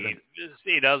to be.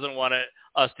 He doesn't want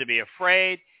us to be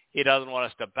afraid. He doesn't want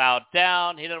us to bow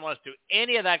down. He doesn't want us to do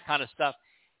any of that kind of stuff.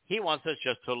 He wants us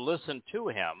just to listen to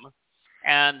him.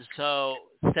 And so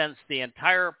since the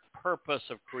entire purpose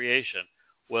of creation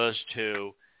was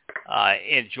to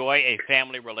enjoy a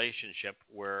family relationship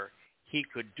where he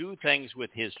could do things with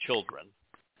his children,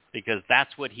 because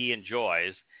that's what he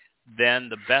enjoys, then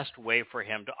the best way for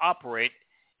him to operate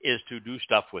is to do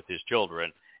stuff with his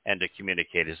children and to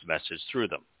communicate his message through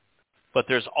them. But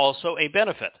there's also a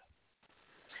benefit.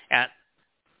 And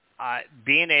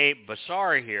being a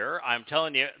basar here, I'm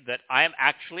telling you that I am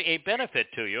actually a benefit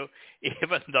to you,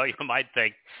 even though you might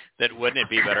think that wouldn't it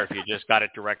be better if you just got it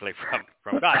directly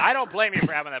from God. I don't blame you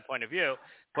for having that point of view,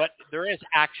 but there is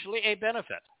actually a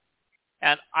benefit.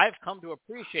 And I've come to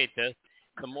appreciate this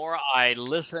the more I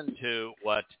listen to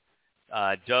what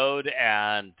Dode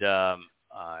and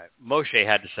Moshe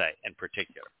had to say in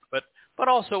particular, but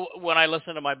also when I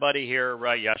listen to my buddy here,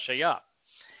 Yasha'yah,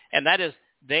 and that is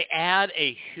they add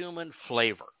a human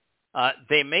flavor.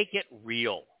 They make it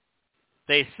real.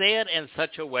 They say it in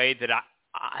such a way that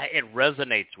it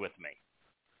resonates with me.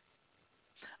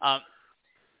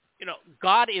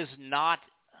 God is not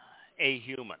a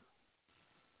human,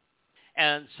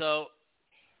 and so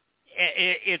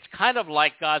it's kind of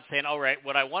like God saying, all right,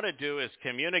 what I want to do is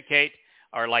communicate,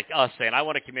 or like us saying, I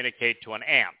want to communicate to an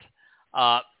ant.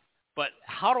 But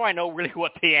how do I know really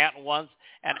what the ant wants?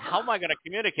 And how am I going to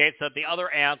communicate so that the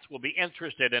other ants will be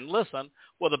interested and listen?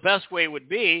 Well, the best way would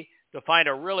be to find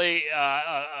a really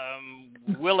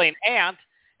willing ant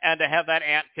and to have that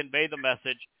ant convey the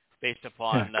message based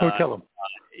upon... go tell them.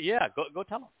 Go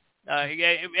tell them.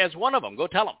 As one of them, go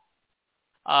tell them.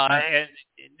 And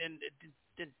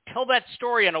tell that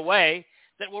story in a way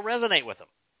that will resonate with them.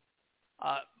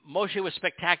 Moshe was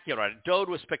spectacular. Dode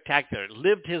was spectacular.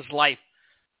 Lived his life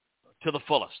to the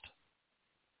fullest.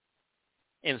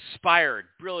 Inspired,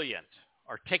 brilliant,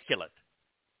 articulate,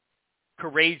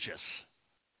 courageous.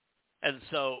 And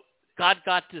so God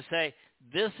got to say,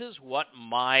 this is what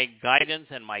my guidance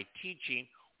and my teaching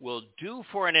will do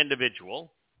for an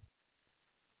individual.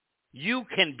 You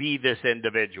can be this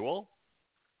individual.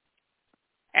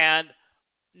 And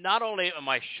not only am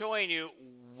I showing you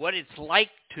what it's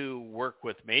like to work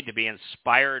with me, to be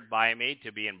inspired by me,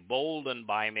 to be emboldened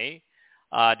by me,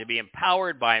 to be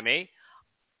empowered by me,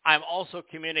 I'm also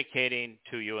communicating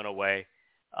to you in a way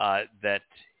that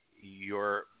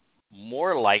you're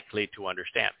more likely to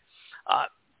understand.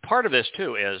 Part of this,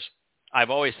 too, is I've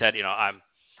always said,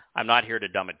 I'm not here to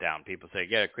dumb it down. People say,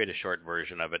 create a short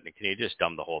version of it. And can you just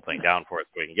dumb the whole thing down for us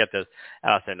so we can get this?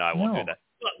 And I'll say, no, I won't do that.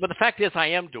 But the fact is I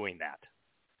am doing that.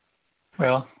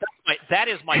 Well, that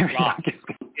is my job,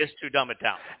 is to dumb it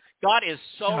down. God is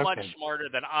so much smarter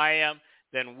than I am,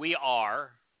 than we are,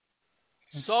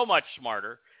 so much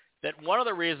smarter, that one of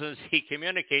the reasons he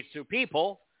communicates to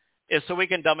people is so we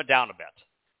can dumb it down a bit.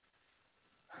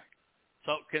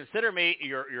 So consider me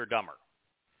your dumber.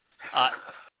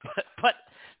 But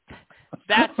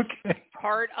that's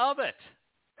part of it.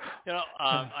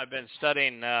 I've been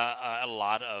studying a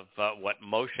lot of what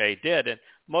Moshe did, and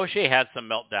Moshe had some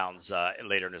meltdowns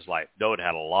later in his life. Dode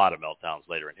had a lot of meltdowns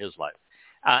later in his life.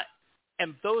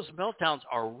 And those meltdowns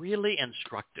are really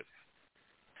instructive.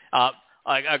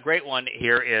 A great one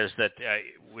here is that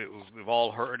we've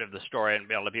all heard of the story, and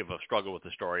a lot of people have struggled with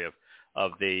the story of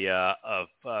the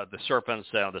serpents.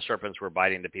 The serpents were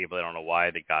biting the people. They don't know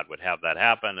why that God would have that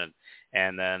happen,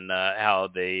 and then how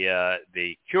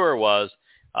the cure was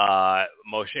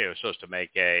Moshe was supposed to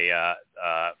make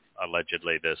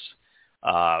allegedly this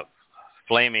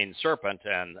flaming serpent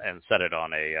and set it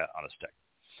on a stick.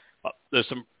 Well, there's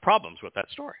some problems with that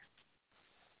story.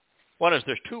 One is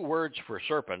there's two words for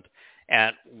serpent,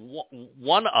 and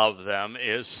one of them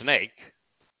is snake,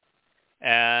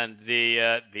 and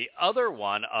the other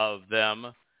one of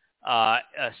them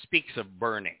speaks of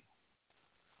burning.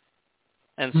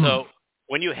 And so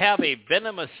when you have a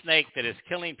venomous snake that is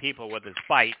killing people with its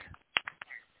bite,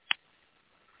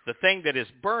 the thing that is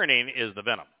burning is the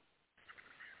venom.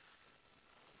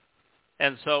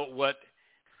 And so what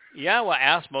Yahweh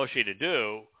asked Moshe to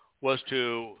do was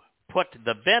to put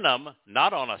the venom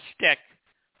not on a stick,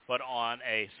 but on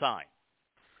a sign.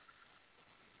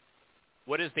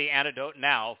 What is the antidote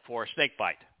now for snake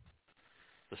bite?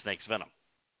 The snake's venom.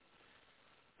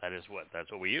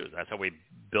 That's what we use. That's how we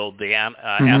build the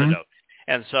antidote.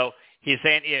 And so he's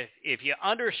saying if you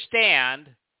understand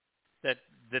that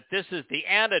this is the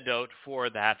antidote for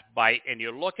that bite, and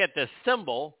you look at this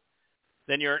symbol,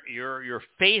 then you're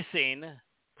facing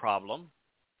problem.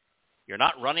 You're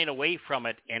not running away from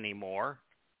it anymore.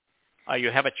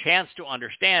 You have a chance to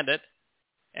understand it,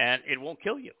 and it won't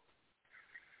kill you.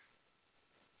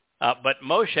 But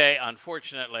Moshe,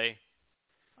 unfortunately,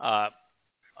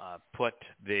 put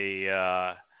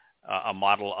a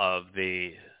model of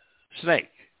the snake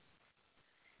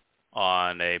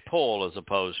on a pole as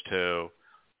opposed to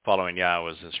following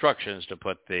Yahowah's instructions to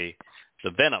put the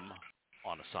venom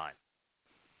on a sign.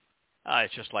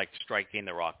 It's just like striking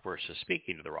the rock versus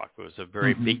speaking to the rock. It was a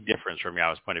very big difference from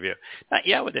Yahowah's point of view. Now,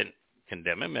 Yahowah didn't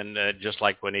condemn him, and just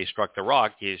like when he struck the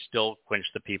rock, he still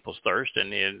quenched the people's thirst.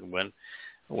 And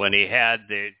when he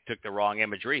took the wrong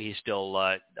imagery, he still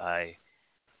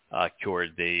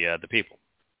cured the people.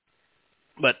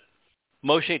 But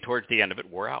Moshe, towards the end of it,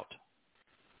 wore out.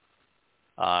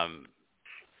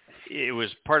 It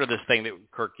was part of this thing that,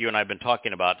 Kirk, you and I have been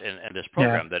talking about in this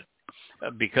program, that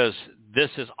because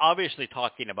this is obviously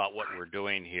talking about what we're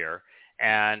doing here,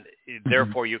 and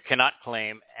therefore you cannot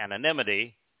claim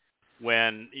anonymity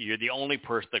when you're the only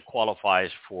person that qualifies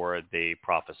for the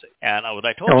prophecy. And what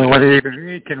I told you... Only way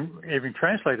you can even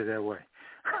translate it that way.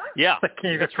 Yeah. They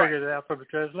can't even figure it out from the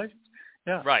translation.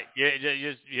 Yeah. Right.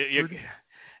 You,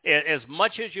 as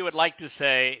much as you would like to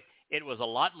say it was a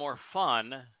lot more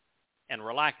fun and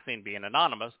relaxing being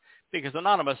anonymous, because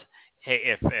anonymous, hey,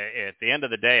 if at the end of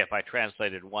the day, if I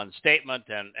translated one statement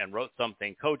and wrote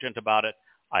something cogent about it,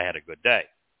 I had a good day.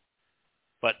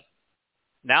 But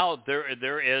now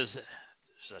there is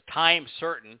a time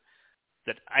certain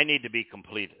that I need to be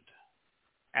completed.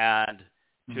 And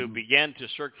to begin to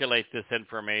circulate this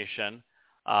information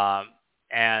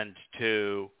and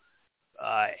to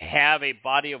have a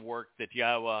body of work that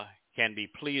Yahowah can be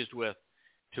pleased with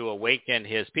to awaken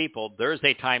his people, there's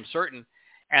a time certain,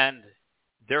 and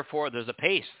therefore there's a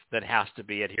pace that has to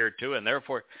be adhered to, and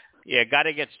therefore you got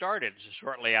to get started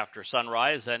shortly after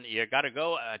sunrise, and you got to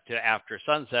go to after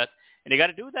sunset, and you got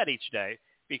to do that each day,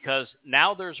 because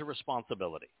now there's a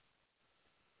responsibility.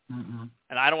 And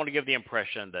I don't want to give the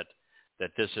impression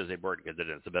that this is a burden, because it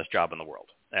is the best job in the world.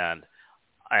 And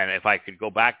if I could go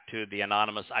back to the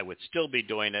anonymous, I would still be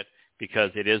doing it,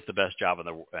 because it is the best job in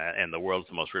the world. It's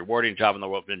the most rewarding job in the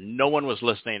world. And no one was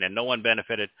listening, and no one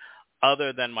benefited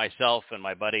other than myself and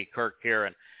my buddy Kirk here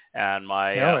and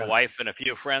my wife and a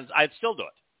few friends. I'd still do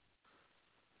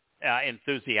it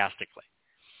enthusiastically.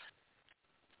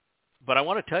 But I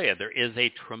want to tell you, there is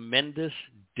a tremendous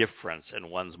difference in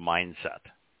one's mindset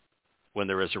when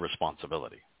there is a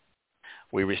responsibility.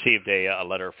 We received a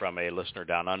letter from a listener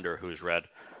down under who's read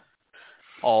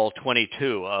all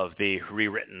 22 of the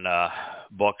rewritten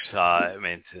books. I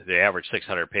mean, they average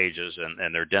 600 pages,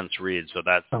 and they're dense reads, so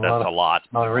that's a lot.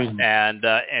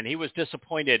 And he was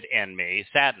disappointed in me,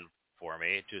 saddened for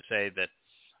me, to say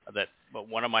that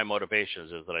one of my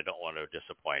motivations is that I don't want to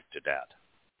disappoint to Dad.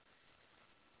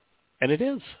 And it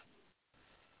is.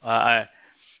 I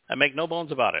make no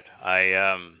bones about it.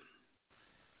 I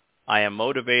am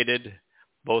motivated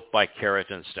both by carrot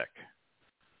and stick.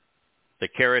 The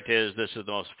carrot is, this is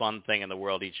the most fun thing in the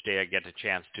world. Each day I get a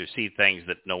chance to see things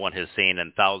that no one has seen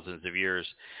in thousands of years,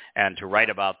 and to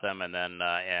write about them, and then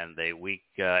and the week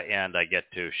end I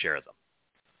get to share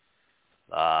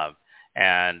them.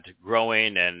 And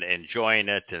growing and enjoying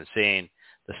it and seeing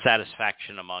the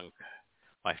satisfaction among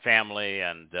my family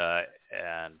and the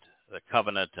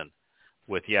covenant and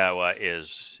with Yahowah is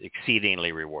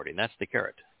exceedingly rewarding. That's the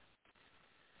carrot.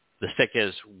 The stick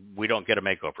is, we don't get a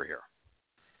makeover here.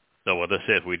 So what this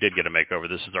is, we did get a makeover.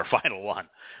 This is our final one.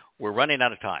 We're running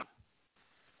out of time.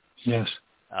 Yes.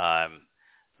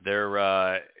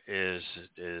 There is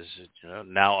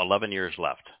now 11 years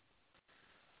left.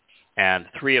 And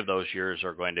 3 of those years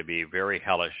are going to be very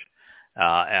hellish.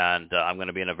 And I'm going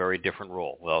to be in a very different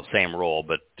role. Well, same role,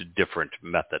 but different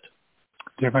method.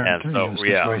 Different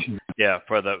situation. Yeah.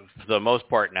 For the most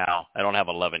part now, I don't have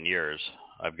 11 years.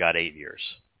 I've got 8 years.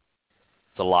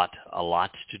 It's a lot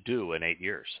to do in 8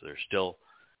 years. There's still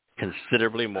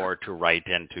considerably more to write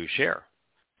and to share.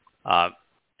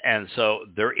 And so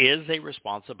there is a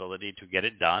responsibility to get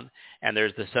it done. And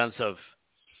there's the sense of,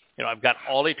 I've got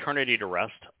all eternity to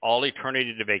rest, all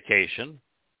eternity to vacation.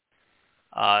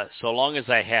 So long as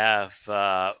I have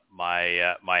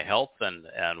my health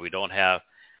and we don't have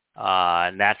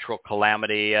natural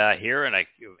calamity here, and I'm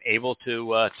able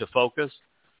to focus.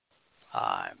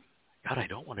 God, I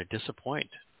don't want to disappoint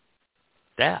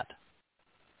Dad.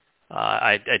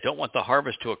 I don't want the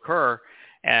harvest to occur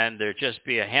and there just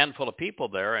be a handful of people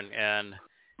there, and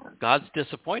God's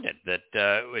disappointed that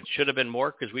it should have been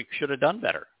more because we should have done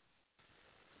better.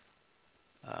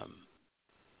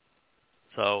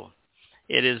 So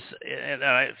it is,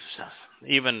 and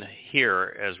even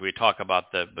here as we talk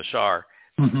about the Bashar,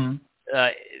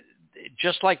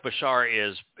 just like Bashar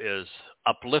is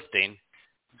uplifting,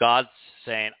 God's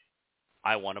saying,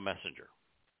 I want a messenger.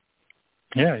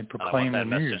 Yeah, he proclaimed the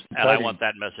news. And I want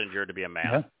that messenger to be a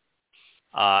man.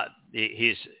 Yeah.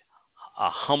 He's a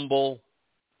humble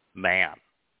man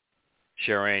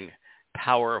sharing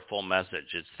powerful message.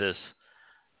 It's this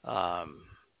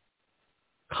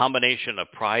combination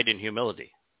of pride and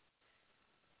humility.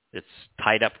 It's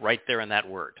tied up right there in that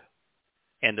word.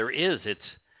 And there's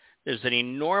an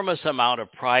enormous amount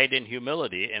of pride and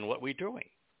humility in what we're doing.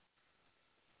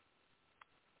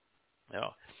 You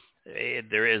know,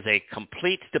 there is a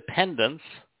complete dependence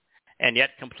and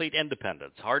yet complete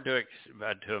independence. Hard to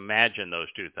imagine those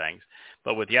two things.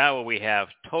 But with Yahowah, we have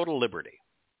total liberty.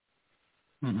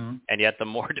 Mm-hmm. And yet the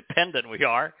more dependent we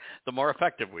are, the more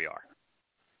effective we are.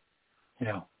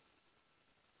 Yeah.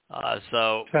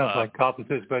 Sounds like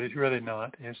opposites, but it's really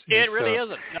not. It really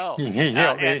isn't. No. He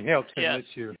helps and lets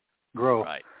you grow.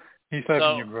 Right. He's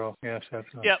helping you grow. Yes,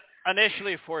 absolutely. Yep.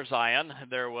 Initially for Zion,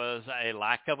 there was a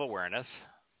lack of awareness.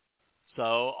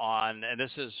 And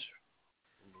this is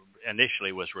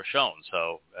initially was Rishon.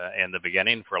 So in the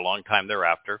beginning, for a long time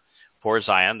thereafter, for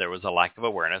Zion, there was a lack of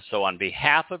awareness. So on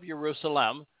behalf of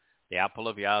Jerusalem, the apple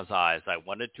of Yah's eyes, I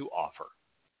wanted to offer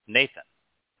Nathan.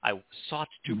 I sought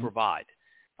to provide.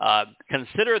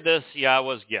 Consider this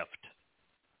Yahweh's gift.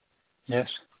 Yes.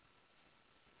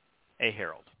 A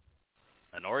herald,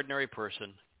 an ordinary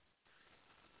person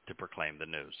to proclaim the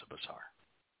news of Bashar.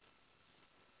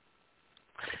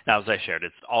 Now, as I shared,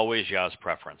 it's always Yah's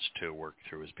preference to work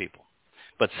through his people.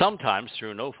 But sometimes,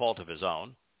 through no fault of his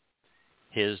own,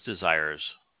 his desires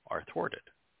are thwarted.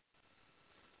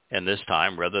 And this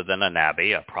time, rather than a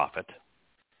Nabi, a prophet,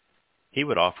 he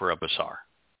would offer a Bashar,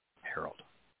 herald.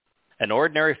 An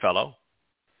ordinary fellow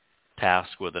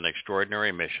tasked with an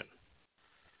extraordinary mission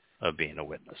of being a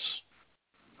witness.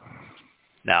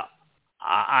 Now,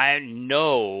 I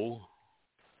know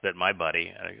that my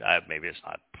buddy, maybe it's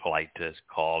not polite to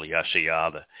call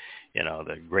Yasha'yah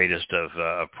the greatest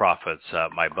of prophets,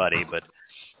 my buddy, but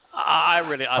I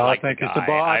like the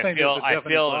guy.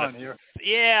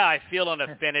 I feel an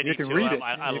affinity you can to read him.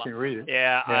 You can read it.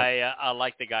 Yeah, I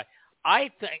like the guy.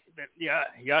 I think that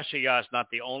Yasha'yah is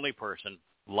not the only person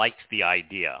likes the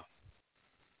idea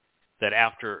that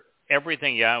after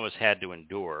everything Yahweh's had to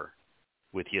endure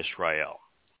with Yisrael,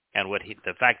 and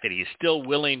the fact that he's still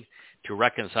willing to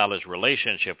reconcile his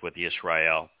relationship with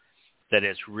Yisrael, that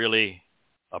it's really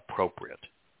appropriate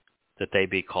that they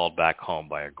be called back home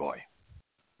by a goy.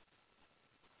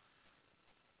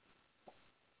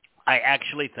 I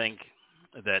actually think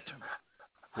that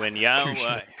when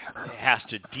Yahowah has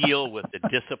to deal with the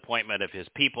disappointment of his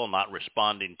people not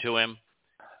responding to him,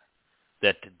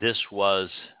 that this was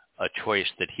a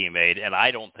choice that he made. And I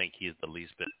don't think he's the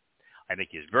least bit. I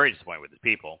think he's very disappointed with his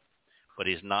people, but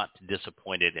he's not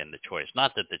disappointed in the choice.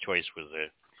 Not that the choice was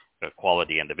a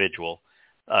quality individual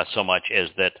so much as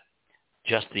that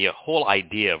just the whole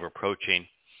idea of approaching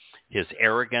his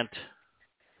arrogant,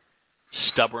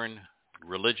 stubborn,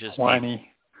 religious people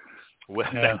with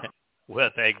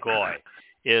a goy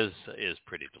is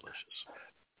pretty delicious.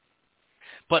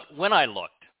 But when I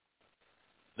looked,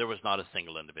 there was not a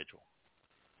single individual.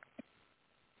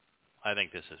 I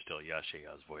think this is still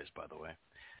Yasha'yah's voice, by the way.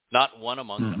 Not one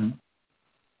among them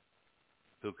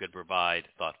who could provide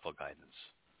thoughtful guidance,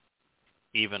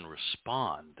 even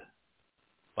respond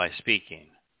by speaking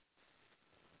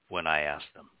when I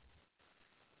asked them.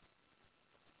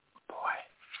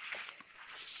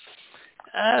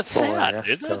 That's sad,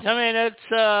 isn't it? I mean, it's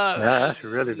that's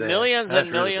really bad. Millions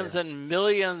and millions and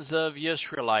millions of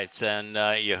Israelites and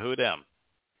Yehudim,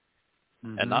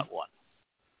 and not one.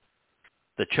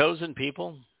 The chosen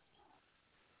people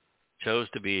chose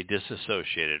to be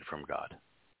disassociated from God.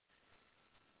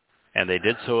 And they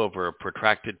did so over a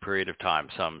protracted period of time,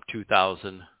 some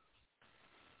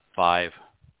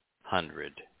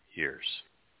 2,500 years.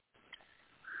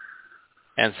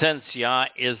 And since Yah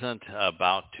isn't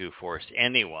about to force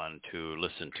anyone to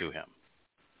listen to him,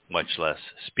 much less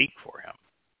speak for him,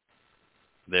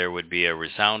 there would be a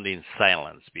resounding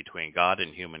silence between God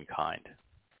and humankind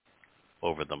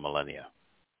over the millennia.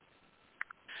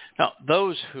 Now,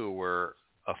 those who were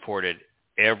afforded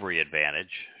every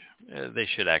advantage, they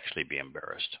should actually be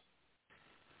embarrassed.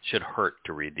 Should hurt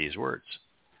to read these words,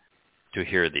 to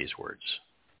hear these words.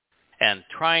 And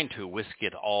trying to whisk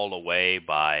it all away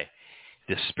by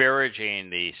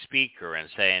disparaging the speaker and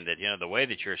saying that, the way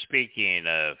that you're speaking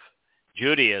of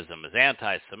Judaism is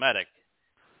anti-Semitic,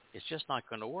 it's just not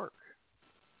going to work.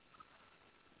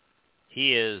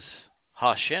 He is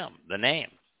Hashem, the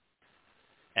name,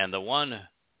 and the one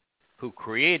who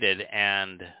created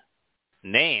and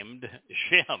named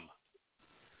Shem.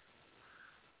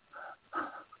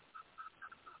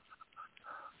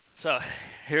 So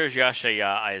here's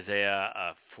Yasha'yah,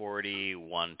 Isaiah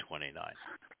 41:29.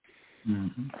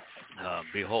 Mm-hmm.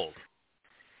 Behold,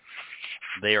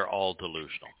 they are all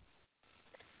delusional.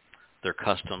 Their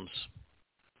customs,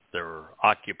 their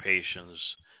occupations,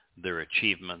 their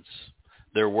achievements,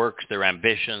 their works, their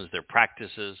ambitions, their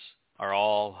practices are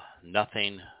all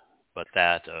nothing but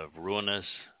that of ruinous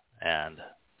and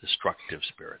destructive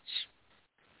spirits,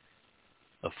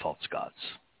 of false gods.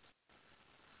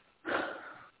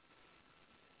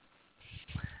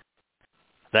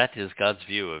 That is God's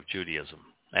view of Judaism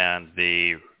and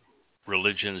the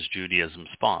religions Judaism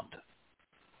spawned.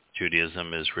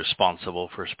 Judaism is responsible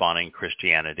for spawning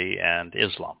Christianity and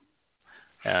Islam.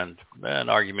 And an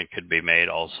argument could be made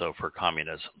also for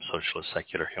communism, socialist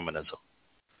secular humanism.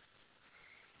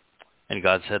 And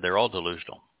God said they're all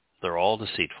delusional. They're all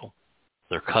deceitful.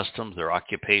 Their customs, their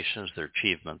occupations, their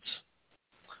achievements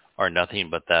are nothing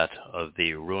but that of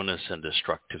the ruinous and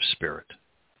destructive spirit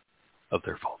of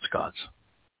their false gods.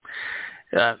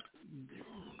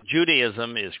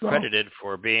 Judaism is credited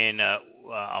for being a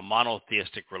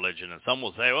monotheistic religion, and some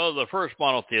will say, well, the first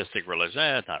monotheistic religion.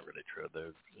 That's not really true.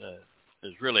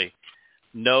 There's really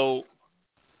no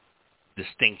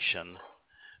distinction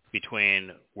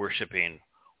between worshiping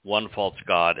one false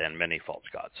god and many false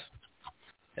gods.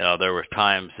 There were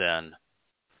times in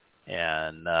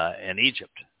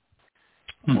Egypt.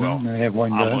 Mm-hmm. Well, they have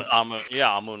one god.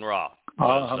 Amun-Ra.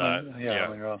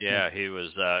 Amun-Ra. Yeah, he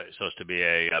was supposed to be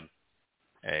a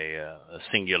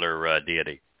singular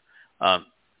deity.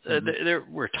 There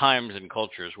were times and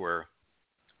cultures where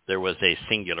there was a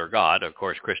singular God. Of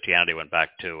course, Christianity went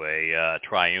back to a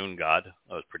triune God.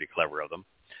 That was pretty clever of them.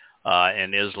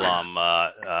 In Islam,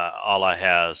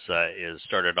 Allah is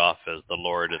started off as the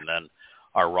Lord, and then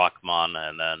Ar-Rahman,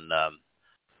 and then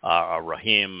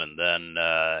Ar-Rahim, and then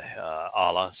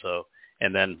Allah. So,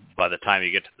 and then by the time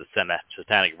you get to the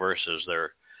satanic verses,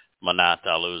 they're Manat,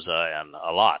 Al-Uzza, and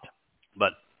Alat.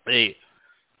 But the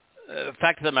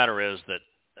fact of the matter is that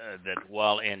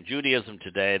while in Judaism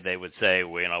today they would say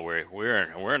we're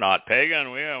not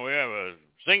pagan, we have a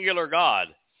singular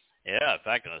God. Yeah, in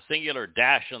fact, a singular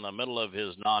dash in the middle of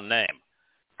his non-name.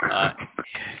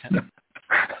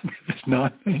 It's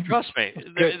not. Trust me,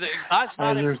 God's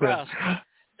not impressed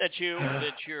that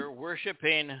you're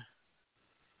worshiping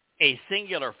a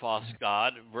singular false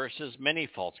god versus many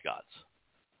false gods.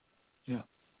 Yeah.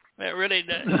 It really,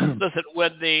 listen,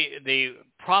 when the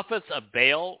prophets of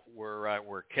Baal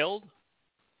were killed,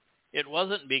 it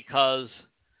wasn't because,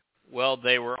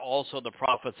 they were also the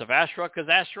prophets of Asherah, because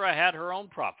Asherah had her own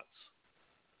prophets.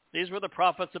 These were the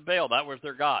prophets of Baal. That was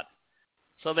their god.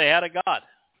 So they had a god.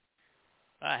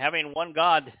 Having one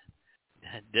god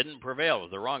didn't prevail. It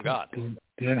was the wrong god.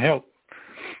 Didn't help.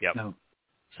 Yep. No.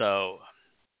 So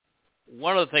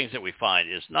one of the things that we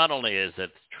find is not only is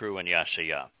it true in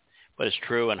Yasha'yah, but it's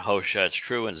true in Hosea, it's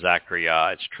true in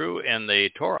Zechariah, it's true in the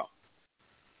Torah,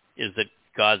 is that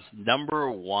God's number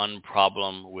one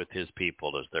problem with his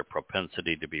people is their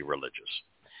propensity to be religious.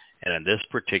 And in this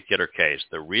particular case,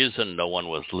 the reason no one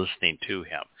was listening to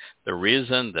him, the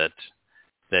reason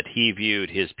that he viewed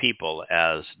his people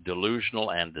as delusional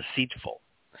and deceitful,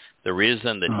 the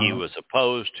reason that he was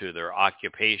opposed to their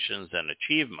occupations and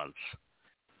achievements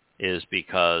is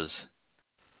because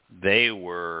they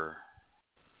were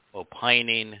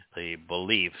opining the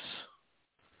beliefs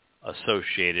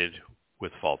associated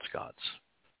with false gods.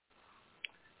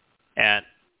 And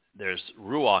there's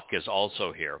Ruach is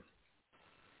also here.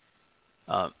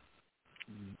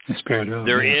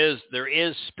 There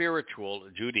is spiritual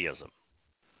Judaism,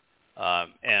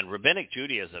 and rabbinic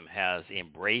Judaism has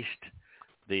embraced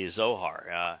the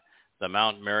Zohar. The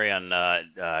Mount Merion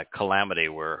calamity,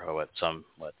 where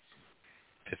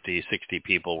 50, 60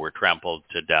 people were trampled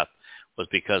to death, was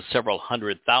because several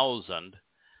 100,000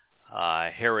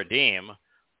 Haredim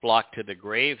flocked to the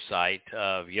grave site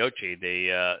of Yochi,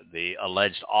 the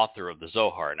alleged author of the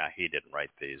Zohar. Now, he didn't write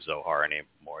the Zohar any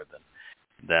more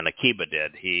than Akiba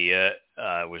did. He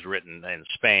was written in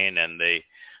Spain in the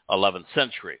 11th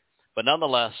century. But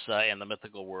nonetheless, in the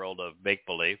mythical world of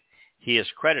make-believe, he is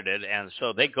credited, and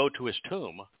so they go to his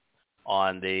tomb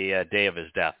on the day of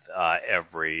his death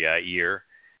every year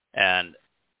and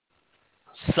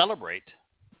celebrate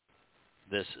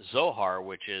this Zohar,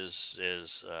 which is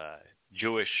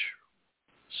Jewish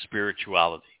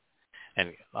spirituality.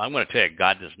 And I'm going to tell you,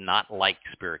 God does not like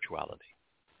spirituality,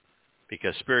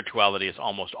 because spirituality is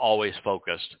almost always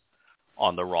focused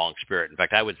on the wrong spirit. In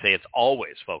fact, I would say it's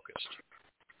always focused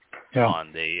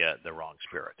on the wrong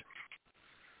spirit.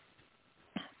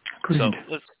 Agreed. So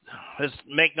let's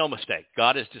make no mistake.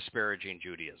 God is disparaging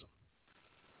Judaism.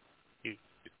 He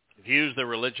views the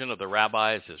religion of the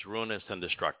rabbis as ruinous and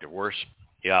destructive. Worse,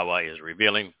 Yahweh is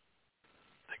revealing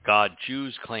that God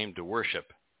Jews claim to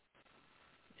worship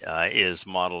is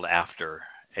modeled after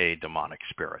a demonic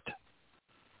spirit.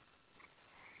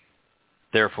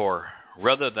 Therefore,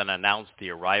 rather than announce the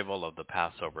arrival of the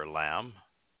Passover lamb,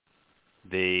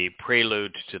 the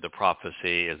prelude to the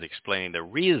prophecy is explaining the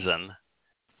reason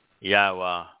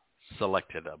Yahweh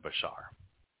selected a Bashar.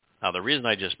 Now, the reason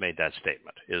I just made that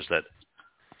statement is that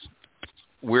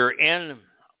we're in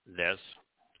this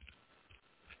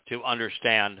to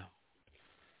understand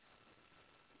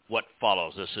what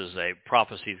follows. This is a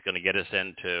prophecy that's going to get us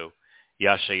into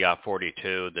Yasha'yah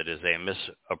 42 that is a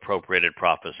misappropriated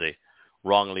prophecy,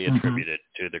 wrongly attributed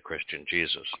to the Christian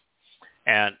Jesus.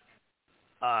 And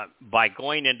by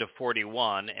going into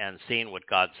 41 and seeing what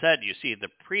God said, you see the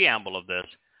preamble of this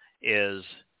is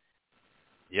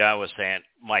Yahweh saying,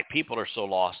 my people are so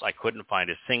lost, I couldn't find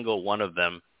a single one of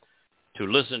them to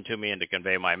listen to me and to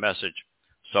convey my message,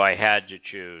 so I had to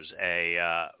choose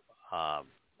a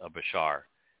Bashar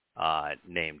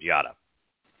named Yada.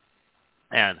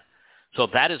 And so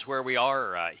that is where we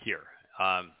are here.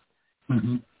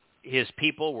 His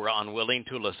people were unwilling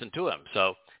to listen to him.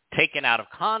 So taken out of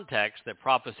context, the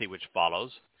prophecy which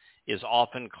follows is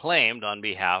often claimed on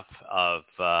behalf of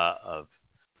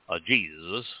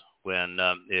Jesus when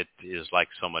it is like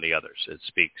so many others. It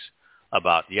speaks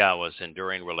about Yahweh's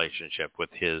enduring relationship with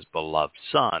his beloved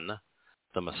son,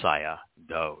 the Messiah,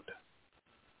 Dod.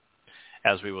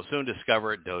 As we will soon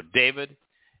discover, Dod David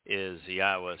is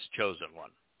Yahweh's chosen one.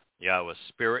 Yahweh's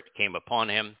spirit came upon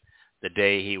him the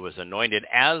day he was anointed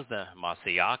as the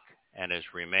Messiah and has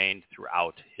remained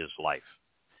throughout his life.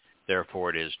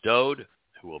 Therefore, it is Dod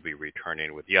who will be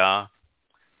returning with Yah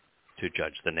to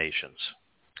judge the nations.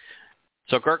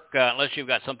 So, Kirk, unless you've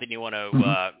got something you want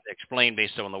to explain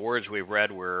based on the words we've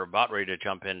read, we're about ready to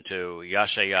jump into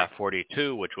Yasha'yah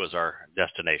 42, which was our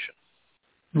destination.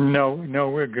 No,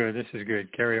 we're good. This is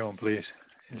good. Carry on, please.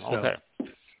 Okay.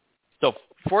 So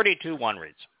 42:1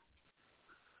 reads,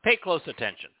 pay close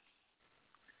attention,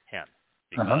 Hen,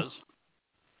 because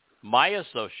my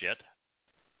associate,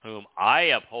 whom I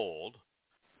uphold,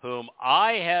 whom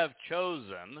I have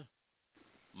chosen,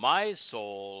 my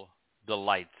soul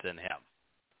delights in him.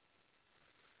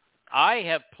 I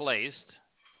have placed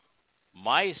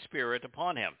my spirit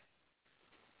upon him.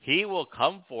 He will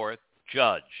come forth,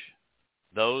 judge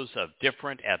those of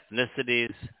different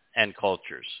ethnicities and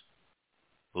cultures.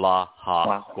 La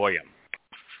ha goyim.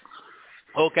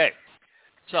 Okay,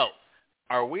 so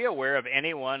are we aware of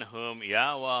anyone whom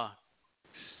Yahweh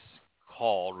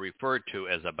referred to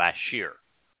as a Bashir?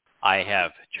 I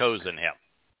have chosen him.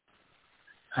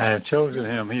 I have chosen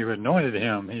him. He anointed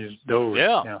him. He's Dod.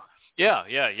 Yeah.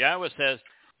 Yahweh says,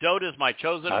 Dod is my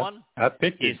chosen one. I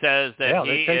picked him. He says that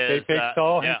they picked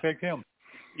Saul. He picked him.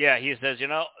 Yeah, he says,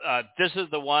 this is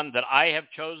the one that I have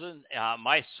chosen.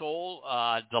 My soul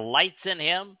delights in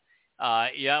him.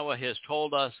 Yahweh has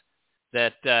told us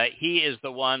that he is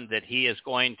the one that he is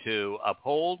going to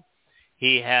uphold.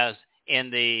 He has, in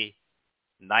the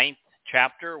 9th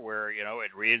chapter, where,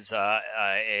 it reads,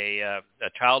 a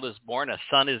child is born, a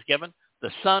son is given.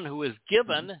 The son who is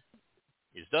given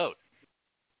is Dod.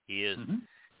 He is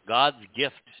God's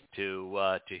gift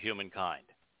to humankind.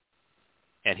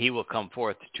 And he will come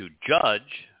forth to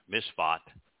judge, Mishpat,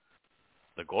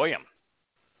 the Goyim.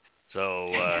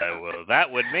 So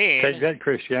that would mean take that,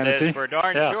 Christianity. That for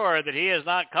darn sure that he is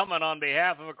not coming on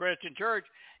behalf of a Christian church,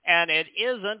 and it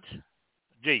isn't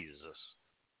Jesus.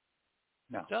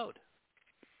 No. Dod.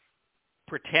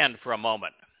 Pretend for a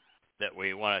moment that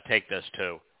we want to take this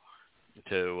to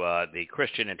the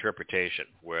Christian interpretation,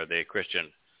 where the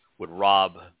Christian would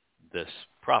rob this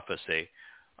prophecy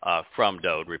from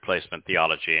Dod, replacement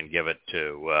theology, and give it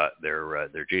to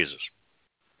their Jesus.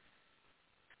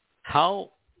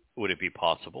 How would it be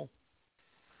possible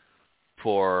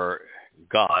for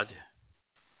God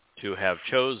to have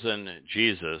chosen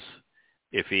Jesus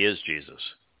if he is Jesus?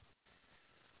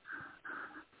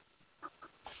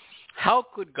 How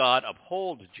could God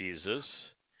uphold Jesus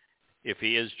if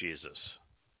he is Jesus?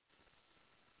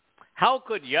 How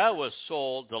could Yahweh's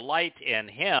soul delight in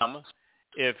him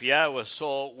if Yahweh's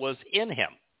soul was in him?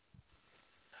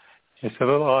 It's a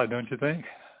little odd, don't you think?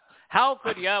 How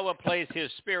could Yahweh place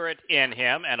his spirit in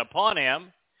him and upon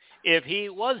him if he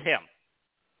was him?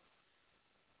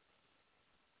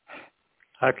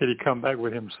 How could he come back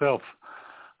with himself?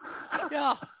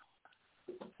 Yeah.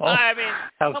 Oh, I mean,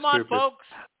 come on, stupid. folks.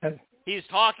 He's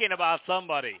talking about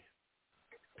somebody.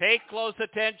 Pay close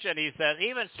attention, he says. He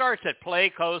even starts at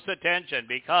pay close attention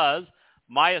because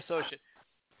my associate.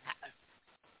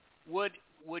 Would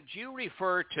you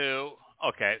refer to,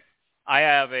 okay, I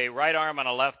have a right arm and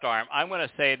a left arm. I'm going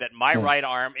to say that my right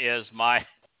arm is my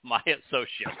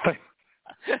associate.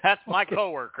 That's my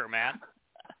coworker, man.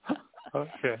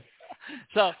 Okay.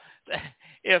 So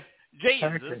if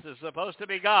Jesus is supposed to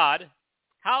be God,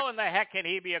 how in the heck can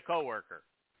he be a coworker?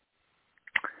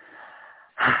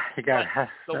 The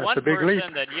one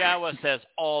person that Yahweh says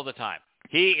all the time,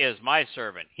 he is my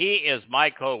servant, he is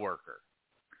my coworker.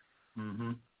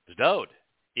 Mm-hmm. It's Dode,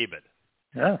 Ebed.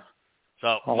 Yeah.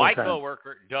 So my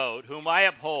coworker, Dode, whom I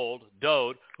uphold,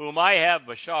 Dode, whom I have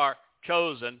Bashar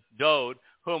chosen, Dode,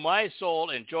 whom my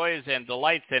soul enjoys and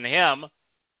delights in him,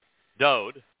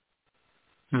 Dode.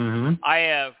 Mm-hmm. I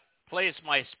have placed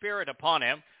my spirit upon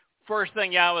him. First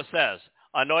thing Yahweh says,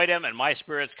 anoint him, and my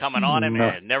spirit's coming on him,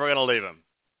 and never going to leave him.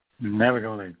 Never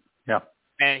going to leave. Yeah.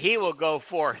 And he will go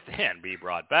forth and be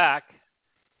brought back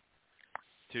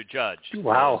to judge those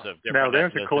of different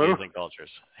ethnicities and cultures.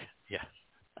 Yes,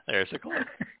 there's a clue.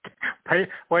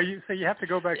 You have to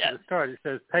go back to the start. It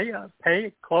says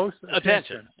pay close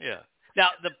attention. Yeah. Now,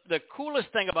 the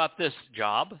coolest thing about this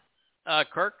job,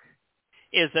 Kirk,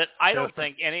 is that I don't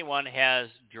think anyone has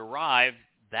derived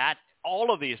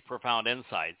all of these profound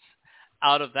insights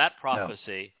out of that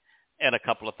prophecy in a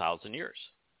couple of thousand years.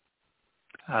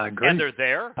 I agree. And they're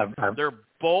there. They're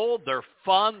bold. They're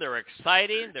fun. They're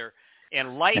exciting. They're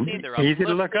enlightening. They're uplifting. Easy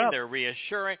to look up. They're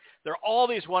reassuring. They're all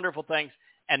these wonderful things,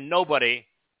 and nobody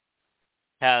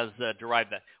has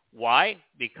derived that. Why?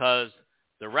 Because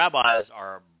the rabbis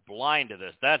are blind to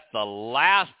this. That's the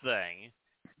last thing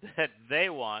that they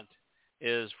want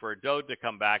is for Dode to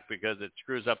come back because it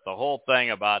screws up the whole thing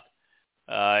about,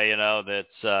 this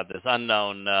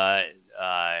unknown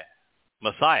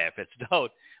Messiah. If it's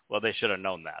Dode, well, they should have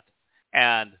known that.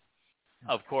 And,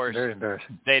 of course, very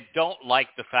embarrassing. They don't like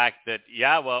the fact that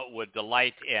Yahweh would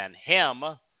delight in him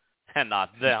and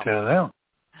not them.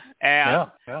 And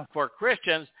for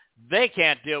Christians, they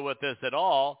can't deal with this at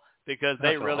all because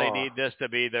they really need this to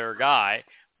be their guy.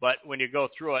 But when you go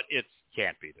through it, it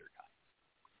can't be their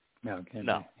guy. No, it can't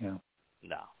be. Yeah.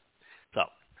 No. So,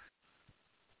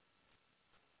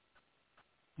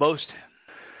 most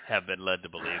have been led to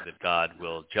believe that God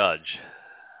will judge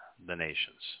the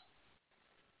nations.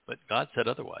 But God said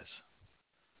otherwise.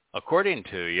 According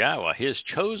to Yahweh, his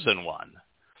chosen one,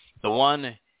 the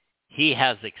one he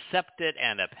has accepted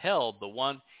and upheld, the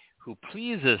one who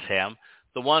pleases him,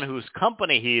 the one whose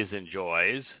company he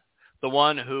enjoys, the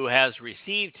one who has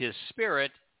received his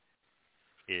spirit,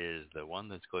 is the one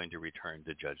that's going to return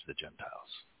to judge the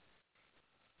Gentiles.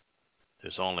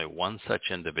 There's only one such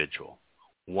individual.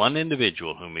 One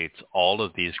individual who meets all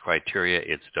of these criteria,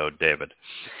 it's David.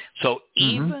 So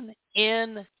even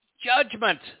in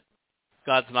judgment,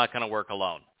 God's not going to work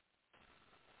alone.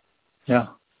 Yeah.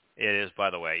 It is,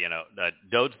 by the way,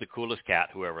 Dode's the coolest cat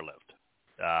who ever lived.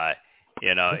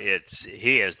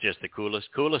 He is just the coolest,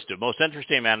 most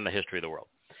interesting man in the history of the world.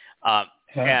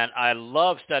 And I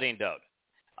love studying Dode.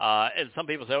 And some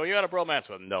people say, well, you got a bromance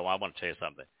with him. No, I want to tell you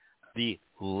something. The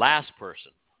last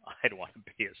person I'd want to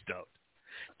be is Dode.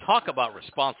 Talk about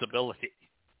responsibility.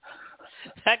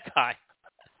 That guy,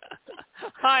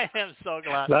 I am so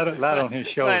glad. That on his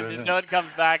shoulder. When Dode comes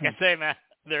back and say, man,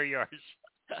 they're yours.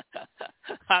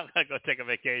 I'm going to go take a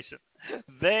vacation.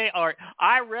 They are.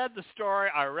 I read the story.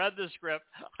 I read the script.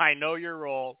 I know your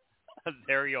role.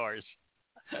 They're yours.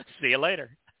 See you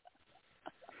later.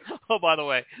 Oh, by the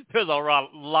way, there's a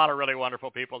lot of really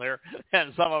wonderful people here,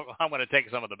 and I'm going to take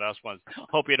some of the best ones.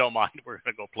 Hope you don't mind. We're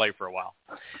going to go play for a while.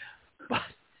 But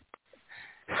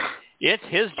it's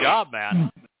his job, man.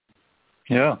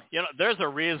 Yeah. There's a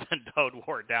reason Dode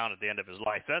wore it down at the end of his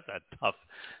life. That's a tough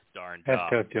darn job.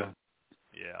 That's tough job.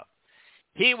 Yeah.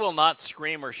 He will not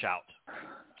scream or shout.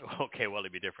 Okay, well,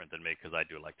 he'd be different than me because I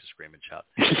do like to scream and shout.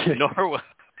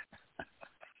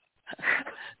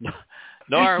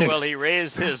 Nor will he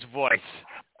raise his voice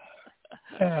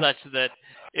such that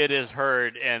it is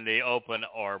heard in the open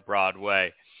or broad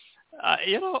way.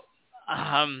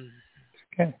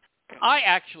 I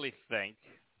actually think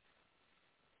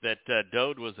that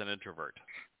Dode was an introvert.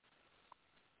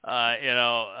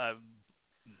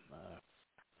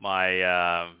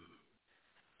 my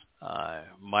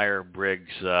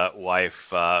Meyer-Briggs wife,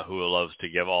 who loves to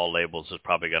give all labels, is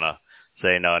probably going to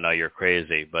say, no, you're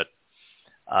crazy. But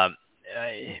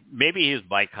maybe he's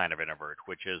my kind of introvert,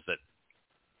 which is that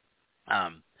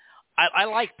I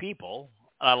like people.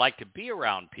 I like to be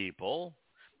around people.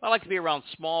 I like to be around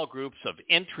small groups of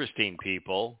interesting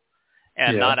people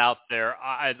and not out there.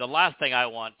 The last thing I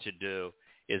want to do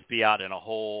is be out in a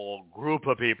whole group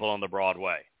of people on the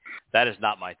Broadway. That is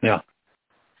not my thing. Yeah.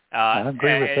 I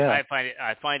agree with that.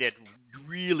 I find it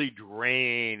really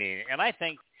draining, and I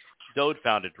think Dode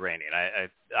found it draining.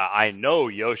 I know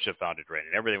Yosha found it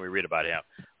draining. Everything we read about him.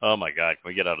 Oh my God, can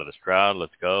we get out of this crowd?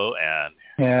 Let's go and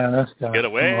get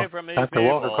away from these people. Have to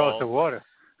walk across the water.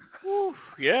 Whew,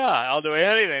 yeah, I'll do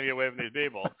anything to get away from these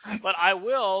people. But I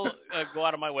will go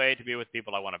out of my way to be with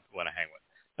people I want to hang with.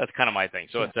 That's kind of my thing.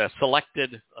 So it's a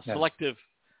selective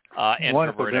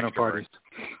wonderful introvert, dinner extrovert. parties.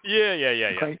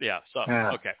 Yeah. So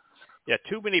okay,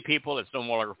 too many people. It's no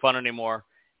longer fun anymore.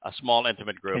 A small,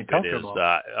 intimate group. It is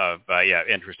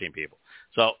interesting people.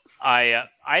 So I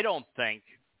don't think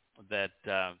that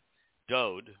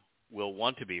Dode will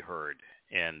want to be heard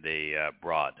in the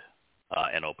broad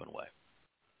and open way.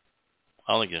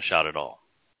 I don't think he'll shout at all.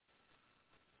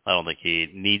 I don't think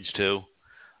he needs to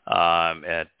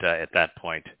at that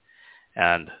point.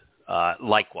 And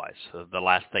likewise, the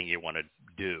last thing you want to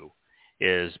do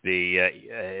is be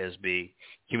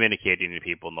communicating to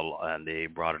people in the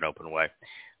broad and open way.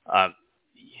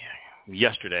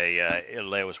 Yesterday,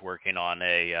 Leah was working on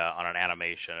an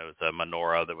animation. It was a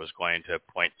menorah that was going to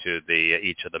point to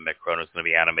each of the mikra. It was going to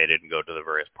be animated and go to the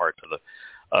various parts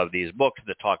of these books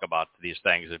that talk about these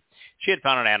things. She had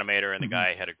found an animator, and the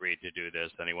guy had agreed to do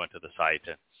this. Then he went to the site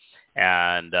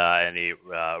and he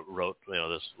wrote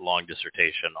this long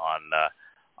dissertation on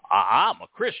I'm a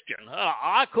Christian.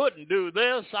 I couldn't do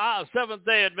this. I'm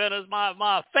Seventh-day Adventist.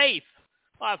 My faith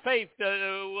is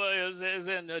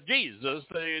in Jesus,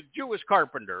 the Jewish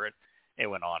carpenter. And it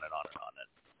went on and on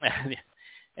and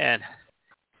on. And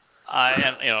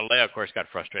Leah, of course, got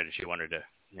frustrated. She wanted to,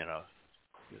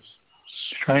 just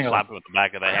slap him with the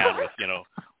back of the hand with,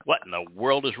 what in the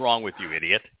world is wrong with you,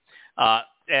 idiot? How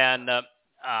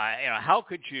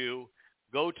could you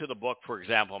go to the book, for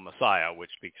example, Messiah,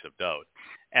 which speaks of Dode,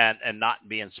 and not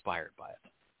be inspired by it?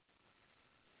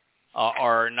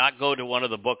 Or not go to one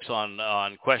of the books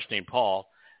on questioning Paul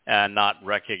and not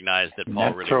recognize that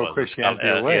Paul really was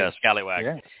a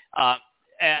scallywag. Yeah.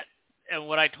 And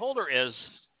what I told her is,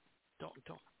 don't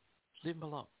leave him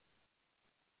alone.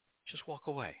 Just walk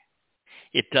away.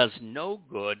 It does no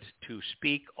good to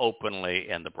speak openly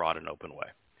in the broad and open way.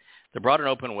 The broad and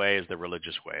open way is the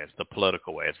religious way. It's the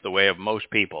political way. It's the way of most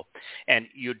people. And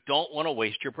you don't want to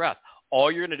waste your breath.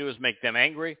 All you're going to do is make them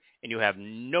angry, and you have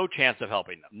no chance of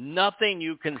helping them. Nothing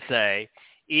you can say,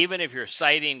 even if you're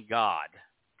citing God,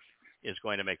 is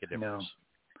going to make a difference. No.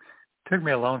 It took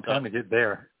me a long time to get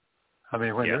there. I mean,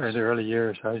 in the early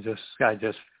years, I just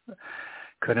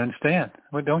couldn't understand.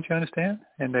 Well, don't you understand?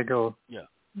 And they go,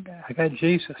 I got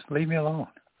Jesus. Leave me alone.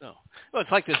 No. Well,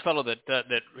 it's like this fellow that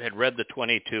had read the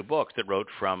 22 books that wrote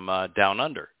from Down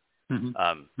Under.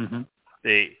 Mm-hmm.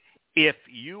 If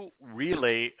you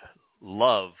really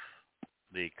love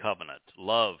the covenant,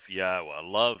 love Yahowah,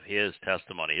 love his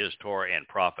testimony, his Torah and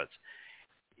prophets,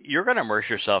 you're going to immerse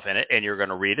yourself in it, and you're going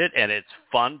to read it, and it's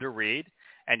fun to read,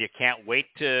 and you can't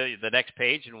wait to the next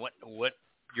page and what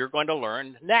you're going to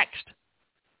learn next.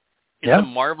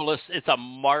 It's a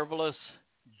marvelous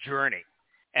journey.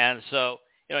 And so,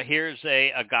 here's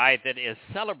a guy that is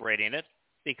celebrating it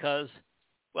because,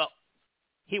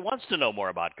 he wants to know more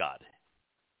about God.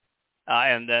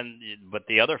 But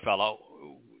the other fellow,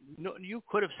 you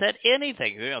could have said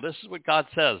anything. This is what God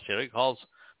says. He calls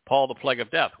Paul the plague of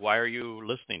death. Why are you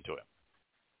listening to him?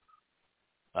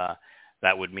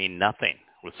 That would mean nothing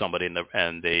with somebody in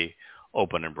the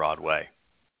open and broad way.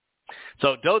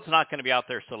 So Dode's not going to be out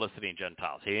there soliciting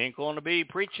Gentiles. He ain't going to be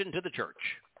preaching to the church.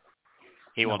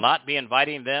 He will not be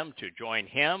inviting them to join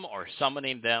him or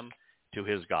summoning them to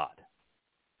his God.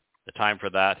 The time for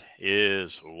that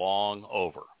is long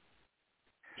over.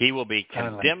 He will be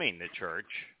condemning the church,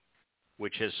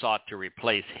 which has sought to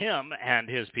replace him and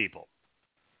his people.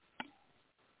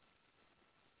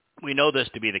 We know this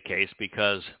to be the case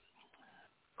because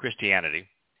Christianity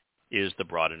is the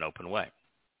broad and open way.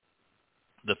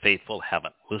 The faithful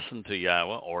haven't listened to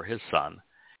Yahowah or his son,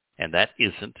 and that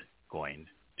isn't going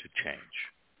to change.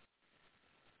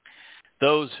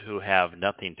 Those who have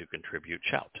nothing to contribute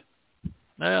shout.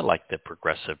 Like the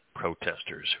progressive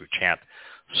protesters who chant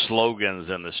slogans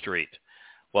in the street,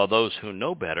 while those who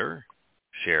know better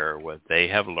share what they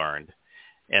have learned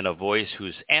and a voice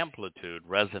whose amplitude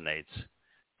resonates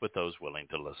with those willing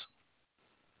to listen.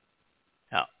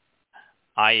 Now,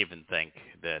 I even think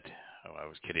that, I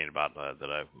was kidding about that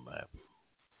I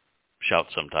shout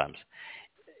sometimes.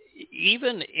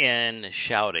 Even in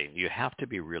shouting, you have to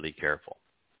be really careful.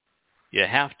 You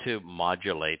have to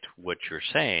modulate what you're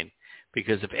saying,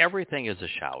 because if everything is a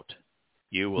shout,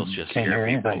 you will just scare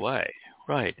people away.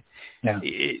 Right. Yeah.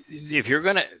 If you're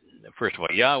going to, first of all,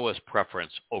 Yahowah's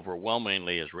preference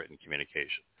overwhelmingly is written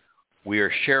communication. We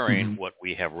are sharing what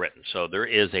we have written. So there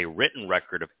is a written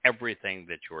record of everything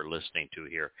that you're listening to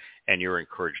here, and you're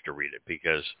encouraged to read it,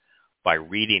 because by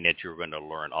reading it, you're going to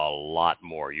learn a lot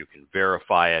more. You can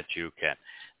verify it. You can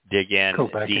dig in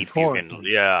deep. You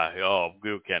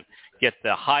can get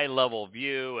the high-level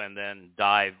view and then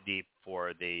dive deep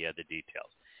for the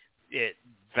details. It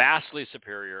vastly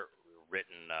superior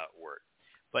written word.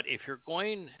 But if you're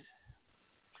going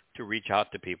to reach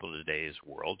out to people in today's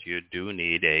world, you do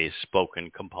need a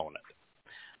spoken component.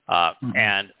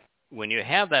 And when you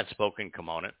have that spoken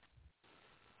component,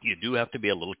 you do have to be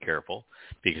a little careful,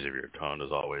 because if your tone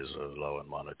is always low and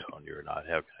monotone, you're not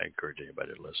encouraging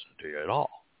anybody to listen to you at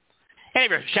all. And if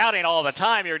you're shouting all the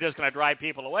time, you're just going to drive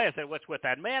people away and say, what's with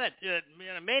that maniac?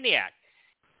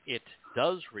 It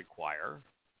does require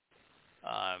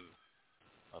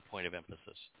a point of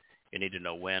emphasis. You need to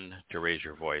know when to raise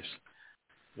your voice,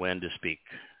 when to speak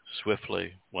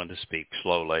swiftly, when to speak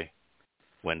slowly,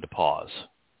 when to pause,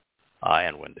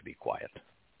 and when to be quiet.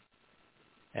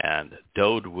 And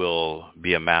Dode will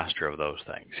be a master of those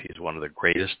things. He's one of the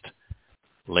greatest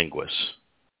linguists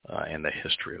in the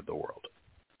history of the world.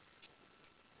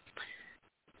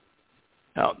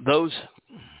 Now, those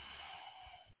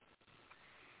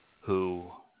who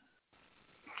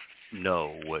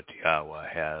know what Yahowah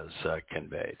has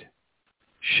conveyed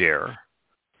share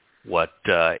what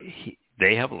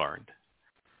they have learned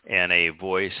in a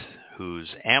voice whose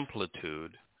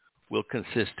amplitude will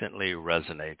consistently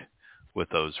resonate with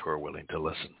those who are willing to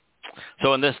listen.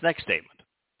 So in this next statement,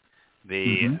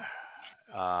 the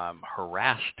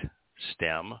harassed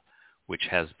stem, which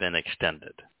has been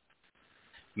extended,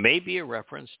 may be a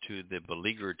reference to the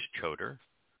beleaguered choder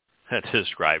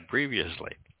described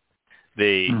previously.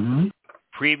 The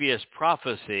previous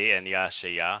prophecy in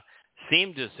Yasha'yah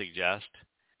seemed to suggest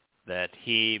that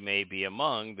he may be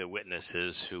among the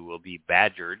witnesses who will be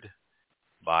badgered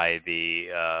by the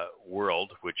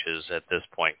world, which is at this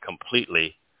point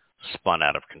completely spun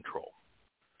out of control.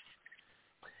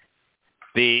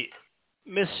 The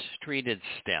mistreated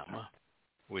stem,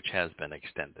 which has been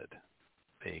extended,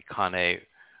 the kane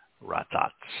ratats,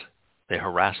 the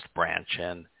harassed branch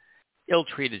and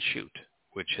ill-treated shoot,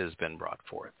 which has been brought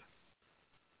forth,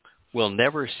 will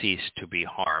never cease to be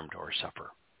harmed or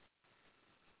suffer.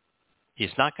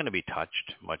 He's not going to be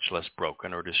touched, much less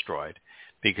broken or destroyed,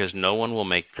 because no one will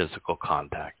make physical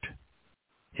contact.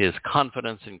 His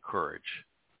confidence and courage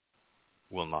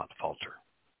will not falter.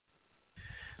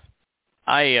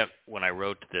 When I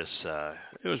wrote this,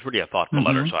 it was really a thoughtful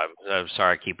letter, so I'm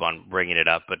sorry I keep on bringing it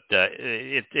up, but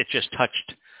it just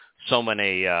touched so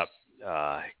many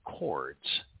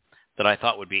chords that I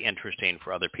thought would be interesting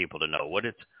for other people to know what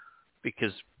it's,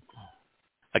 because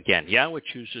again, Yahowah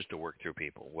chooses to work through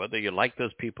people, whether you like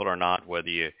those people or not, whether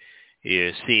you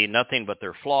see nothing but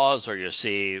their flaws or you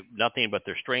see nothing but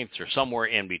their strengths or somewhere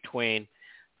in between.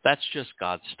 That's just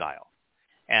God's style.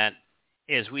 And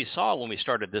as we saw when we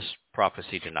started this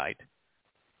prophecy tonight,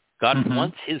 God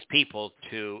wants his people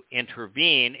to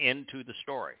intervene into the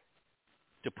story,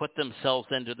 to put themselves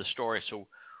into the story so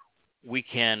we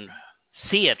can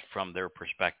see it from their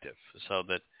perspective, so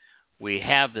that we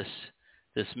have this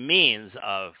means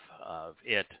of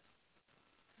it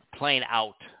playing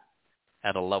out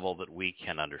at a level that we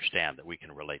can understand, that we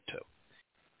can relate to.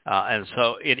 And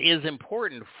so it is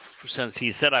important, since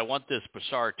he said, I want this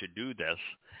Basar to do this,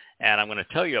 and I'm going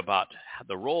to tell you about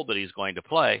the role that he's going to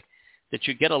play, that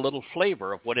you get a little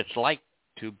flavor of what it's like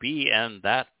to be in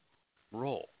that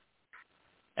role.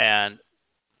 And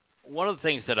one of the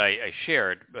things that I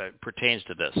shared pertains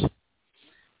to this.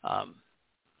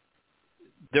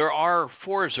 There are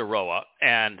 4 Zeroah,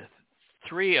 and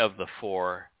 3 of the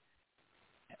 4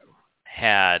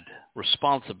 had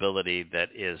responsibility that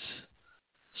is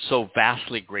so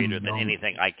vastly greater than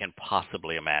anything I can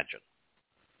possibly imagine.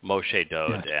 Moshe,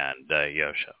 Dode, and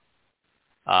Yosha.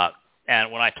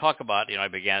 And when I talk about, I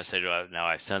began to say, now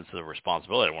I sense the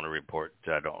responsibility. I want to report,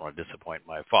 I don't want to disappoint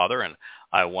my father, and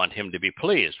I want him to be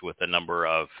pleased with the number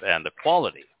of, and the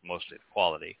quality, mostly the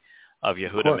quality, of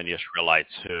Yehudim and Israelites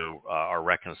who are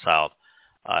reconciled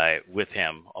with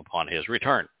him upon his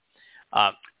return.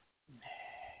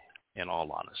 In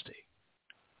all honesty,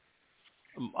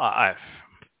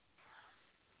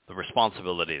 the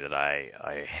responsibility that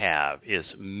I have is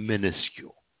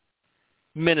minuscule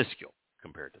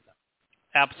compared to them.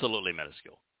 Absolutely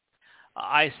minuscule.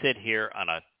 I sit here on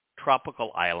a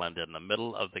tropical island in the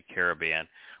middle of the Caribbean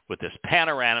with this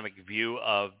panoramic view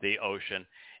of the ocean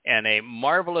and a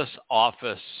marvelous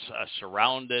office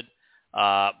surrounded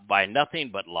by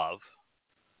nothing but love,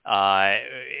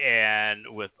 and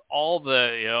with all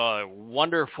the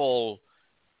wonderful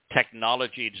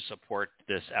technology to support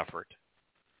this effort,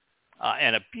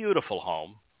 and a beautiful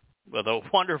home with a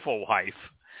wonderful wife,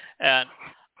 and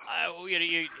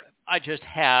I just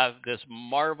have this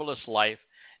marvelous life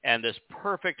and this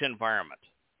perfect environment.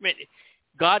 I mean,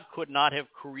 God could not have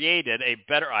created a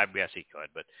better. I guess He could,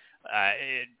 but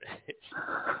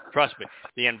trust me,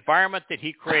 the environment that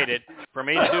He created for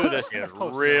me to do this is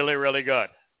really, really good.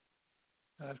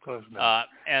 That's close enough.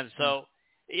 And so,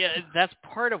 that's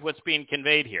part of what's being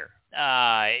conveyed here.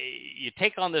 You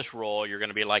take on this role, you're going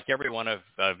to be like every one of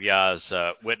Yah's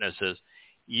witnesses.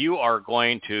 You are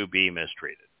going to be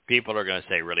mistreated. People are going to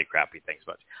say really crappy things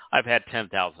about you. I've had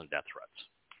 10,000 death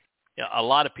threats. A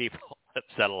lot of people have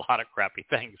said a lot of crappy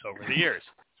things over the years,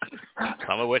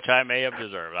 some of which I may have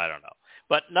deserved. I don't know.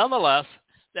 But nonetheless,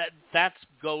 that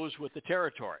goes with the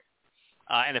territory.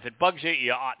 And if it bugs you,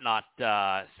 you ought not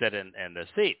sit in the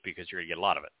seat because you're going to get a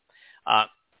lot of it.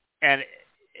 And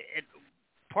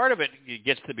part of it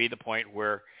gets to be the point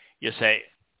where you say,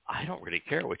 I don't really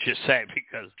care what you say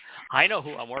because I know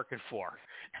who I'm working for.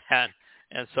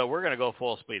 And so we're going to go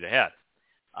full speed ahead.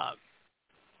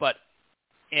 But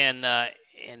in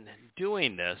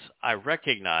doing this, I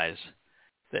recognize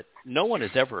that no one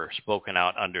has ever spoken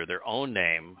out under their own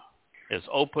name as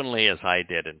openly as I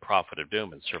did in Prophet of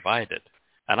Doom and survived it.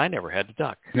 And I never had to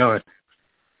duck. No,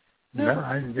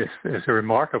 it's a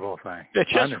remarkable thing.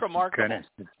 It's just remarkable.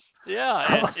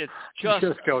 Yeah, it's just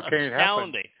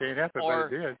astounding. Can't happen, or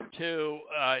but it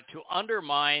did. To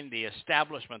undermine the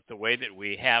establishment the way that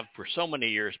we have for so many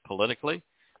years politically,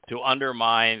 to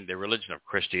undermine the religion of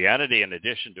Christianity in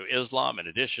addition to Islam, in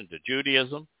addition to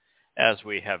Judaism, as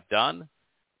we have done,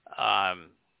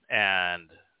 and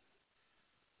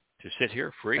to sit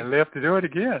here free. And live to do it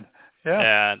again.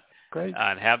 Yeah, great.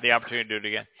 And have the opportunity to do it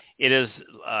again. It is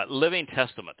a living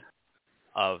testament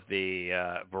of the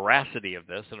veracity of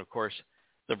this. And, of course,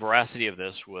 the veracity of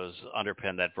this was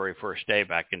underpinned that very first day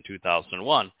back in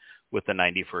 2001 with the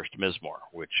 91st Mizmor,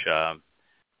 which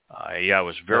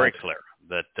was very clear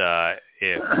that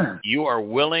if you are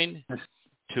willing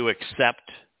to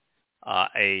accept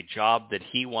a job that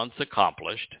He wants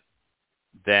accomplished,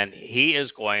 then He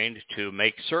is going to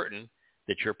make certain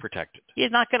that you're protected.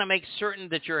 He's not going to make certain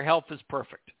that your health is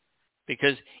perfect,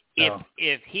 because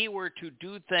if He were to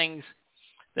do things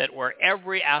that where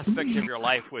every aspect of your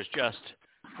life was just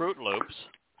Fruit Loops,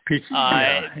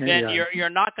 then you're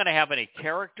not going to have any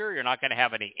character. You're not going to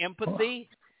have any empathy.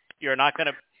 You're not going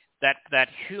to that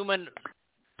human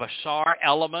bashar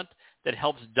element that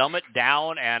helps dumb it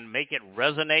down and make it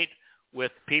resonate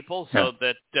with people so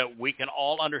that we can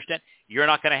all understand. You're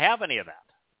not going to have any of that.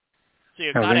 So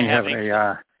you've got to have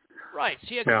right.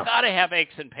 So you've got to have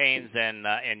aches and pains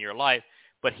in your life.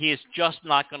 But He's just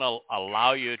not going to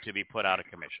allow you to be put out of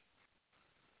commission.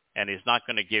 And He's not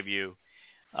going to give you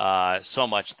so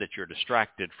much that you're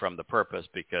distracted from the purpose,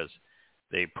 because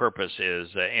the purpose is,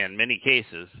 in many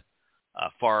cases,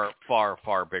 far, far,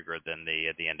 far bigger than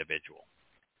the individual.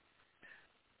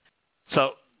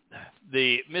 So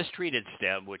the mistreated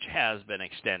stem, which has been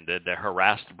extended, the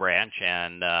harassed branch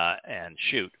and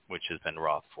shoot, which has been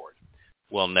wrought for it,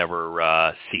 will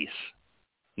never cease,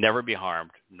 never be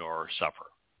harmed nor suffer.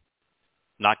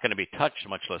 Not going to be touched,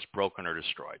 much less broken or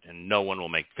destroyed, and no one will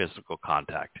make physical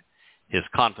contact. His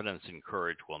confidence and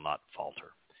courage will not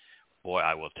falter. Boy,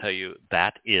 I will tell you,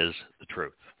 that is the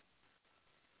truth.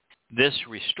 This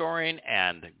restoring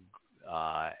and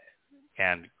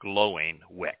glowing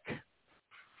wick,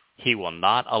 He will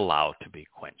not allow to be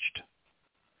quenched.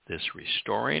 This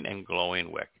restoring and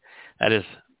glowing wick, that is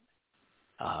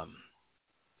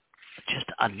just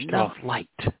enough light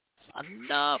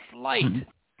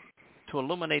to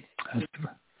illuminate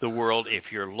the world if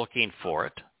you're looking for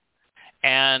it.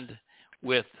 And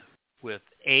with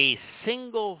a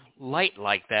single light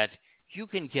like that, you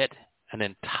can get an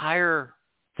entire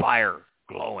fire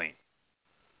glowing.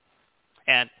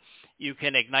 And you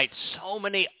can ignite so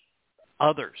many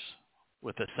others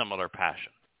with a similar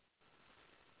passion.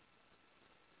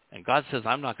 And God says,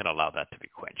 I'm not going to allow that to be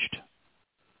quenched.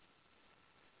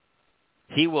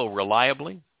 He will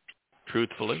reliably,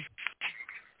 truthfully,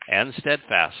 and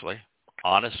steadfastly,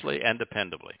 honestly and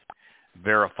dependably,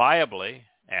 verifiably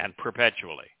and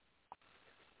perpetually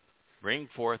bring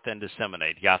forth and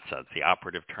disseminate. Yatzah, it's the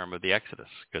operative term of the Exodus,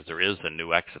 because there is a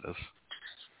new Exodus.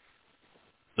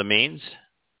 The means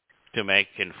to make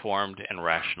informed and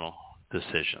rational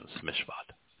decisions,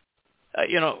 mishpat.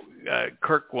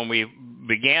 Kirk, when we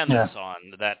began this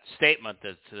on that statement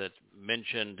that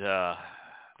mentioned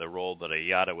the role that a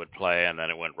Yada would play, and then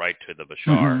it went right to the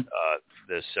Bashar,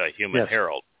 this human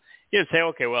Herald, you'd say,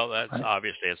 okay, well, that's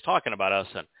obviously it's talking about us,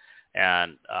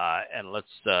 and let's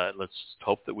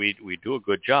hope that we do a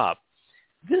good job.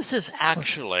 This is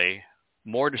actually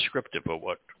more descriptive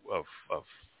of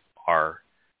our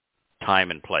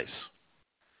time and place.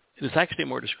 It is actually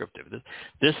more descriptive.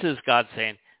 This is God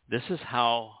saying, this is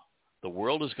how the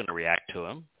world is going to react to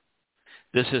him.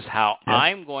 This is how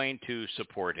I'm going to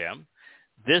support him.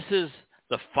 This is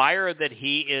the fire that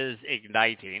he is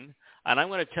igniting. And I'm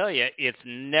going to tell you, it's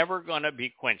never going to be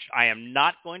quenched. I am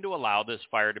not going to allow this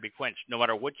fire to be quenched, no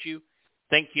matter what you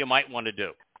think you might want to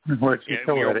do.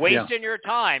 You're wasting your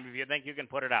time if you think you can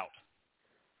put it out.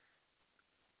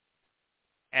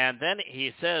 And then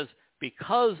he says,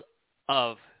 because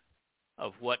of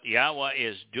what Yahweh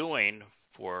is doing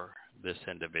for this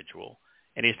individual,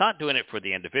 and he's not doing it for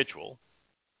the individual,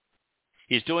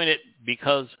 he's doing it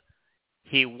because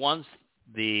he wants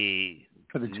the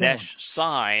Nesh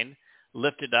sign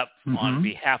lifted up on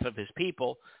behalf of his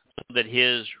people, so that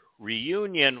his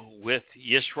reunion with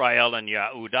Yisrael and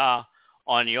Yehudah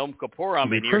on Yom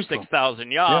Kippurim in year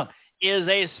 6000 is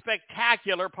a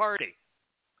spectacular party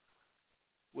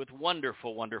with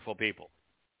wonderful, wonderful people.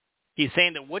 He's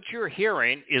saying that what you're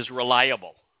hearing is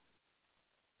reliable.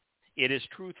 It is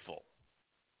truthful.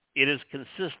 It is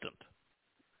consistent.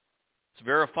 It's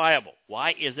verifiable.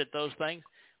 Why is it those things?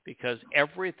 Because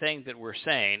everything that we're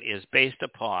saying is based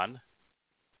upon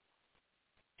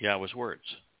Yahweh's words.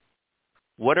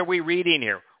 What are we reading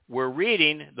here? We're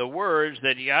reading the words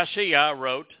that Yasha'yah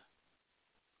wrote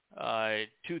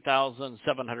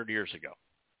 2,700 years ago.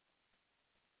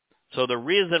 So the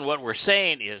reason what we're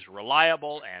saying is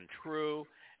reliable and true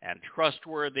and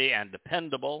trustworthy and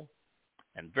dependable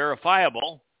and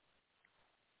verifiable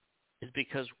is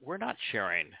because we're not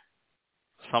sharing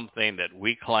something that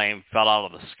we claim fell out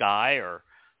of the sky, or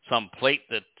some plate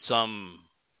that some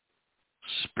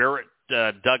spirit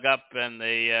dug up in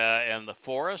the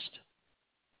forest.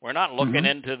 We're not looking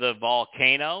into the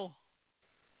volcano.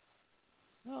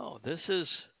 No, this is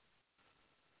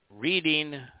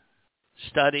reading,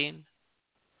 studying,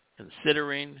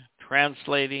 considering,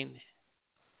 translating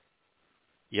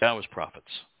Yahweh's prophets,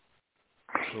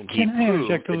 whom he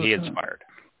proved that he inspired.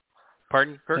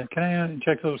 Pardon, Kurt? Can I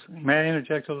interject may I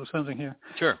interject a little something here?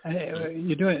 Sure.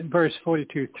 You're doing it in verse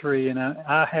 42:3, and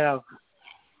I have,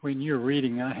 when you're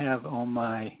reading, I have on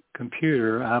my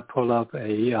computer, I pull up a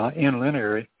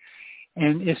interlineary,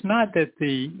 and it's not that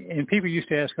and people used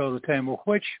to ask all the time, well,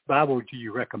 which Bible do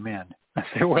you recommend? I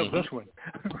say, well, this one.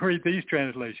 Read these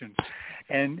translations.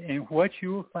 And what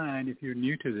you will find if you're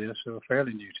new to this, or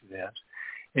fairly new to this,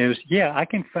 is, I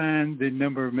can find the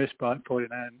number of Mishpat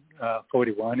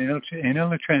 41, and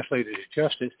it'll translate it as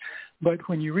justice. But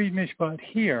when you read Mishpat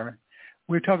here,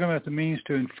 we're talking about the means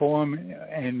to inform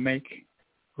and make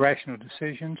rational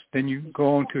decisions. Then you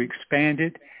go on to expand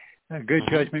it, good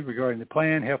judgment regarding the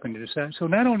plan, helping to decide. So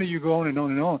not only you go on and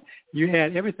on and on, you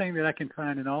add everything that I can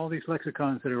find in all these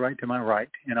lexicons that are right to my right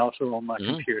and also on my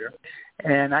computer.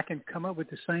 And I can come up with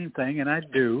the same thing, and I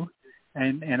do.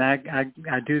 And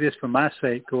I do this for my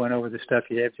sake, going over the stuff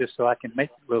you have, just so I can make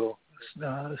little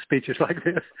speeches like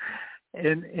this.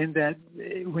 And that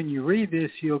when you read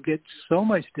this, you'll get so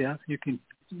much depth. You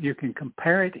can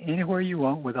compare it anywhere you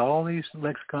want with all these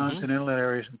lexicons and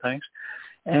interlinearies and things.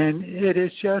 And it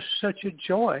is just such a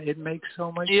joy. It makes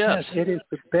so much sense. It is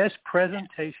the best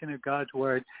presentation of God's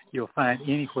Word you'll find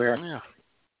anywhere in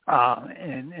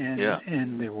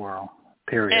the world.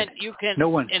 Period. And you can, no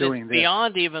one's doing this.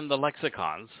 Beyond even the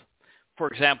lexicons. For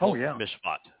example,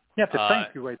 Mishpat. You have to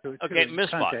think your way through it. Okay,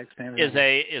 Mishpat is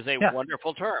a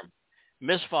wonderful term.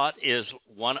 Mishpat is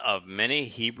one of many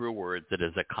Hebrew words that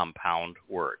is a compound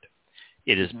word.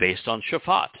 It is based on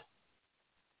Shafat.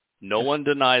 No one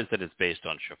denies that it's based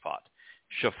on Shafat.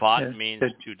 Shafat means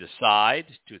to decide,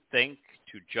 to think,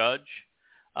 to judge,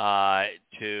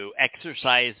 to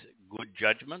exercise good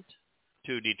judgment,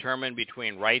 to determine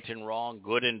between right and wrong,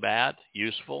 good and bad,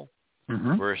 useful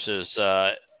versus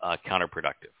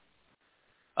counterproductive.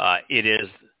 It is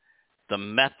the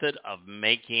method of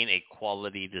making a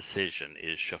quality decision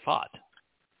is Shafat.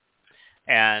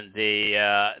 And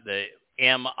the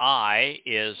MI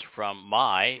is from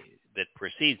my that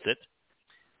precedes it,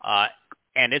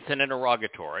 and it's an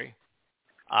interrogatory.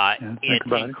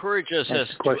 It encourages us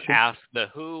to ask the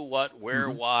who, what, where,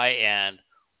 why, and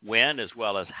when, as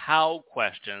well as how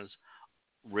questions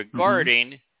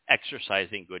regarding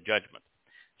exercising good judgment.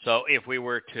 So if we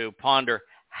were to ponder,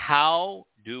 how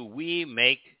do we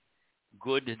make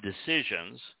good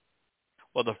decisions?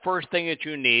 Well, the first thing that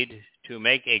you need to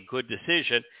make a good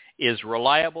decision is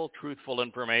reliable, truthful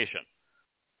information.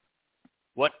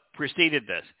 What preceded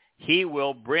this? He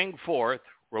will bring forth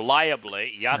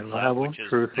reliably, Yada, which is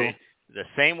the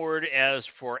same word as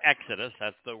for Exodus.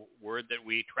 That's the word that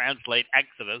we translate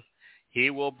Exodus. He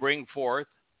will bring forth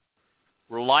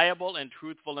reliable and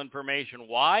truthful information.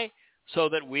 Why? So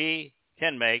that we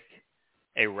can make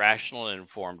a rational and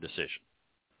informed decision.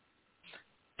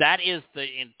 That is the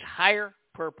entire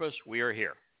purpose we are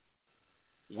here.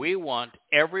 We want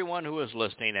everyone who is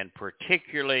listening, and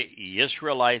particularly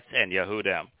Yisraelites and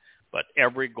Yehudim, but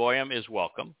every Goyim is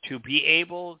welcome, to be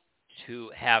able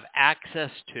to have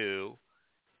access to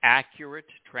accurate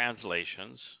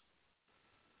translations,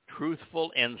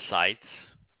 truthful insights,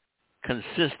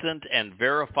 consistent and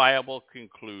verifiable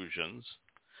conclusions,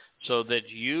 so that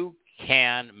you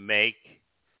can make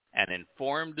an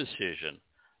informed decision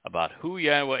about who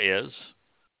Yahowah is,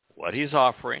 what he's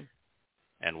offering,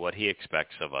 and what he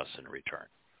expects of us in return.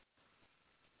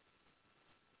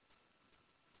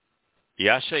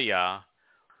 Yasha'yah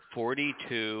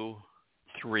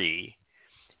 42:3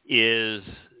 is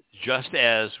just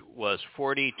as was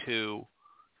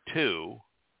 42:2.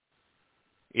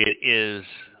 It is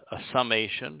a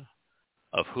summation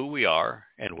of who we are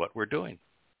and what we're doing.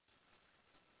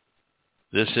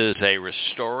 This is a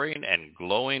restoring and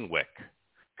glowing wick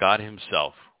God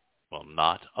himself will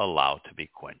not allow to be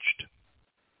quenched.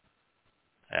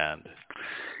 And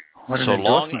so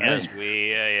long as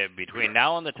we, between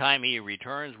now and the time he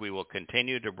returns, we will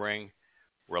continue to bring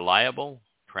reliable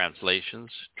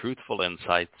translations, truthful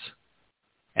insights,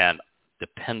 and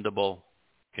dependable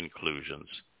conclusions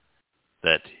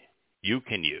that you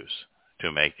can use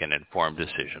to make an informed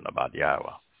decision about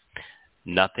Yahowah.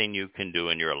 Nothing you can do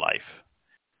in your life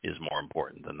is more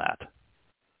important than that.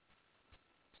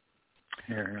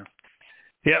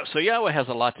 Yeah, so Yahowah has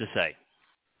a lot to say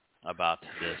about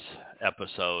this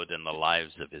episode and the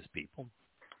lives of his people.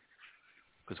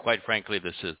 Because quite frankly,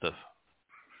 this is the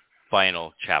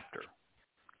final chapter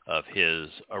of his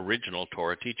original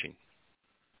Torah teaching.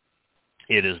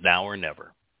 It is now or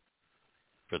never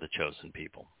for the chosen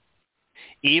people.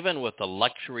 Even with the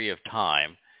luxury of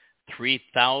time,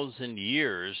 3,000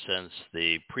 years since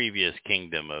the previous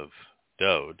kingdom of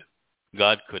Dod,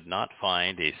 God could not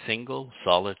find a single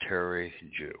solitary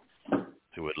Jew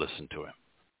who would listen to him.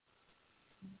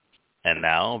 And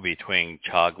now, between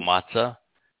Chag Matzah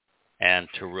and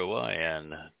Teruah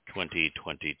in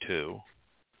 2022,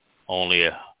 only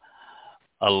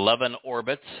 11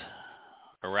 orbits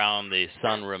around the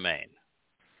sun remain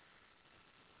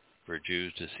for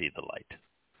Jews to see the light.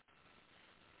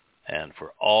 And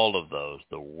for all of those,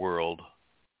 the world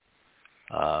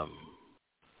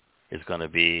is going to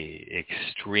be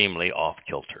extremely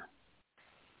off-kilter.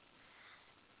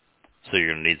 So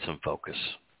you're going to need some focus.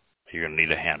 You're going to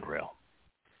need a handrail.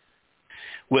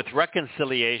 With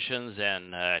reconciliations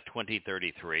in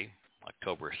 2033,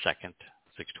 October 2nd,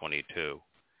 6:22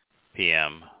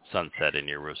 p.m., sunset in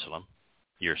Jerusalem,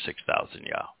 year 6000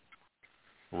 Yah,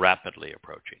 rapidly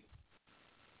approaching.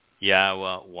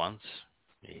 Yahowah wants,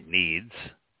 he needs,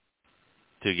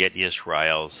 to get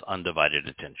Israel's undivided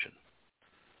attention.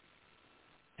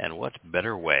 And what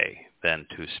better way than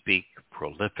to speak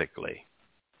prolifically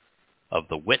of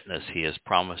the witness he has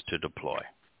promised to deploy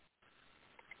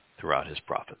throughout his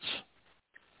prophets.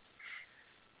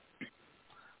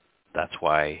 That's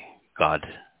why God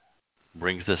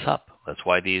brings this up. That's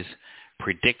why these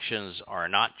predictions are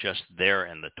not just there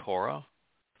in the Torah,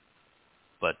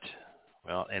 but,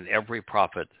 well, in every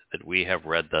prophet that we have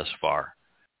read thus far,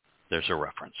 there's a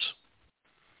reference.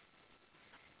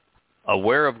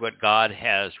 Aware of what God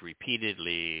has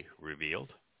repeatedly revealed,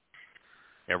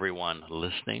 everyone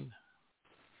listening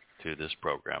to this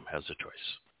program has a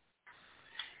choice.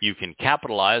 You can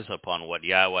capitalize upon what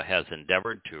Yahowah has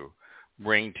endeavored to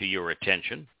bring to your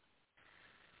attention,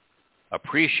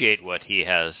 appreciate what he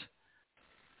has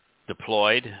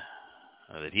deployed,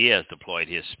 that he has deployed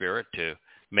his Spirit to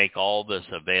make all this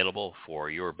available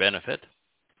for your benefit.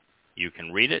 You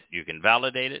can read it, you can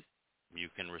validate it, you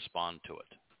can respond to it.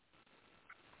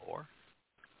 Or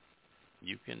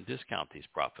you can discount these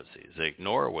prophecies,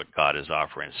 ignore what God is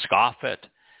offering, scoff at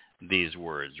these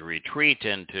words, retreat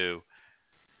into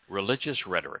religious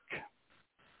rhetoric.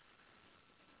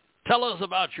 Tell us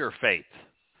about your faith.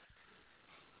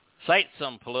 Cite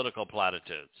some political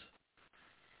platitudes.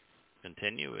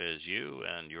 continue as you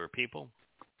and your people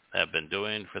have been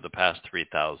doing for the past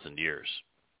 3,000 years.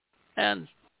 And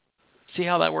see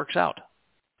how that works out.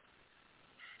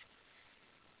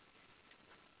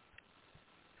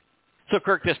 So,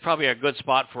 Kirk, this is probably a good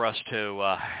spot for us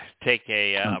to take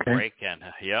a break and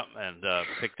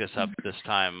pick this up this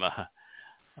time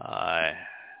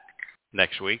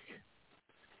next week.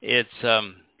 It's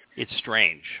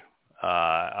strange,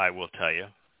 I will tell you.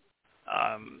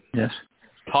 Yes.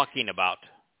 Talking about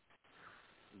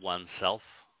oneself,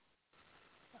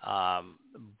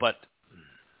 but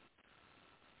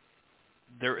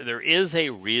there is a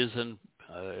reason,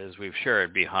 as we've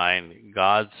shared, behind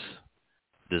God's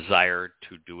desire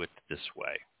to do it this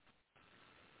way.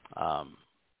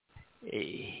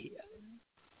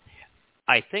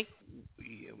 I think,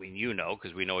 you know,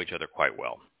 because we know each other quite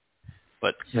well,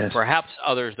 but yes. Perhaps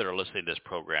others that are listening to this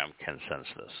program can sense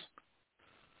this.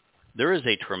 There is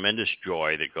a tremendous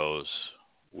joy that goes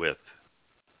with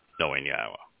knowing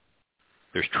Yahowah.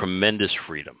 There's tremendous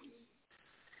freedom.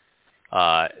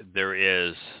 There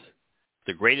is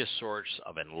the greatest source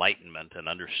of enlightenment and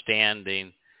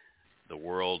understanding the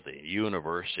world, the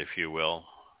universe, if you will,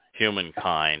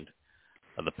 humankind,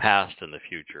 the past and the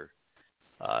future,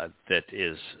 that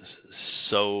is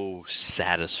so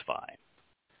satisfying.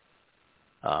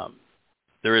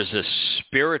 There is a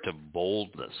spirit of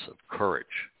boldness, of courage,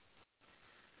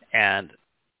 and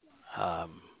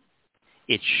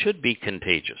it should be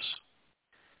contagious.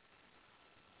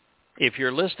 If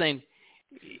you're listening,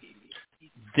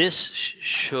 this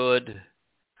should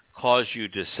cause you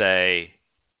to say,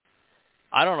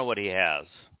 I don't know what he has,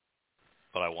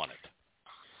 but I want it.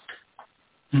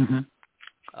 Mm-hmm.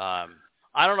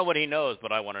 I don't know what he knows,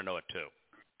 but I want to know it too.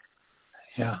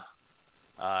 Yeah.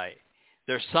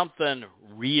 There's something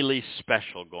really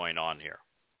special going on here.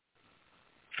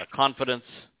 A confidence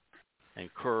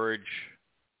and courage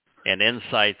and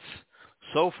insights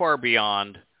so far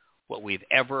beyond what we've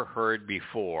ever heard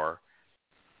before,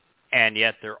 and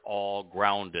yet they're all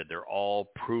grounded, they're all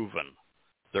proven,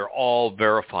 they're all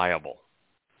verifiable.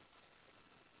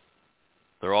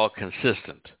 They're all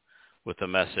consistent with the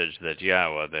message that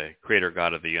Yahowah, the Creator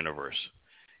God of the universe,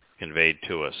 conveyed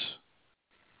to us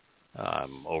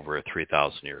over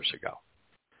 3,000 years ago.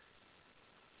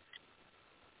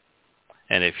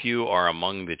 And if you are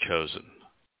among the chosen,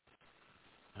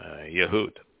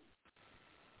 Yehud,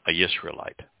 a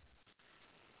Yisra'elite,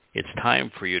 it's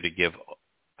time for you to give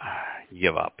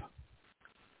up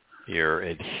your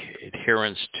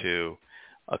adherence to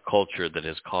a culture that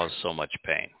has caused so much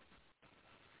pain,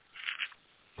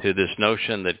 to this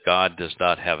notion that God does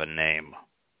not have a name,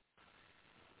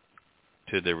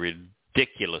 to the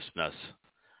ridiculousness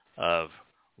of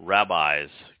rabbis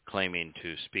claiming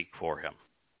to speak for him,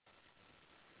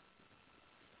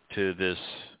 to this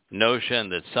notion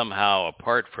that somehow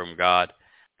apart from God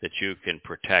that you can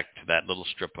protect that little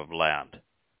strip of land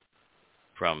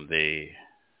from the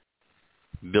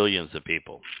billions of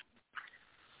people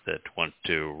that want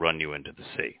to run you into the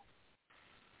sea.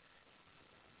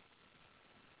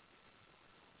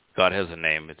 God has a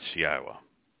name, it's Yahowah.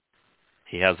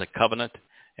 He has a covenant,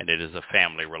 and it is a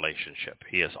family relationship.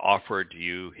 He has offered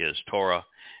you his Torah,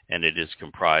 and it is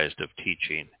comprised of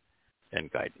teaching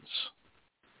and guidance.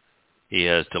 He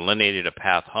has delineated a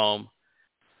path home,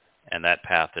 and that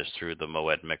path is through the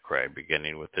Moed Mikre,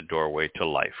 beginning with the doorway to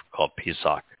life called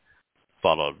Pesach,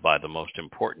 followed by the most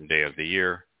important day of the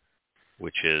year,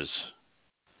 which is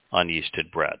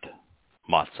unyeasted bread,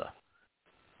 matzah,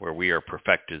 where we are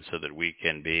perfected so that we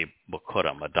can be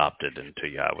Bokurim, adopted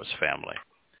into Yahowah's family,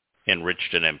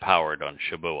 enriched and empowered on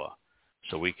Shabuah,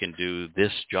 so we can do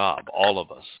this job, all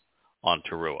of us, on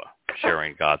Teruah,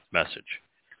 sharing God's message,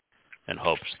 in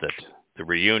hopes that the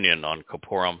reunion on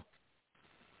Kippurim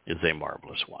is a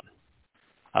marvelous one.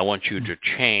 I want you to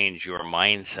change your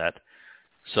mindset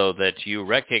so that you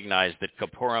recognize that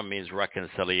Kippurim means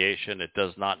reconciliation. It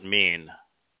does not mean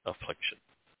affliction.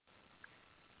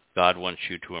 God wants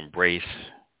you to embrace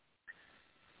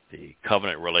the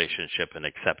covenant relationship and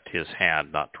accept his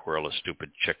hand, not twirl a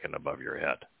stupid chicken above your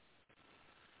head.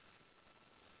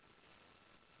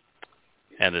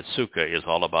 And that Sukkah is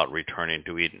all about returning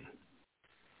to Eden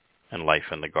and life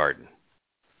in the garden.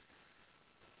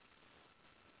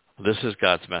 This is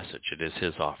God's message. It is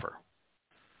his offer.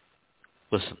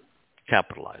 Listen,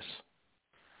 capitalize.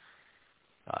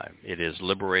 It is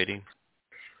liberating.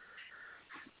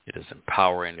 It is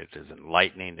empowering. It is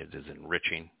enlightening. It is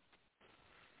enriching.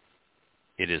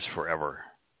 It is forever.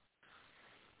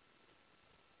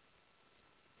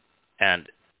 And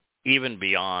even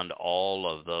beyond all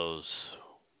of those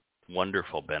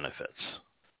wonderful benefits,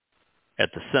 at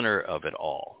the center of it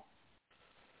all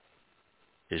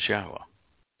is Yahowah.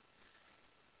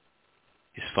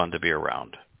 He's fun to be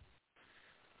around.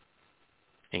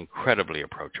 Incredibly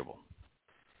approachable.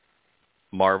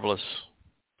 Marvelous.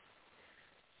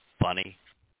 Funny.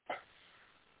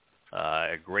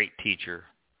 A great teacher.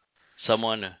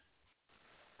 Someone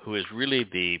who is really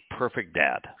the perfect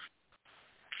dad.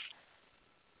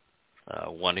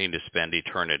 Wanting to spend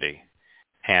eternity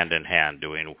hand in hand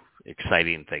doing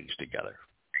exciting things together.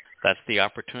 That's the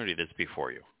opportunity that's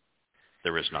before you.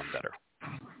 There is none better.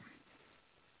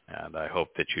 And I hope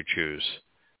that you choose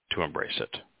to embrace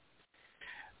it.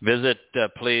 Visit,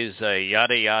 please,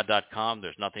 YadaYah.com.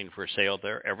 There's nothing for sale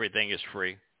there. Everything is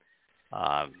free.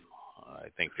 I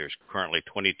think there's currently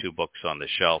 22 books on the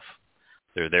shelf.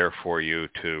 They're there for you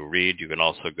to read. You can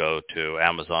also go to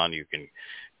Amazon. You can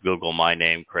Google my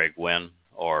name, Craig Wynn,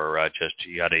 or just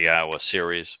Yada Yahowah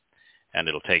series, and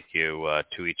it'll take you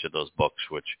to each of those books,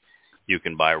 which you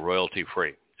can buy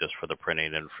royalty-free just for the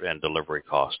printing and delivery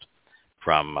cost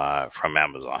from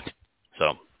Amazon.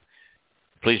 So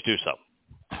please do so.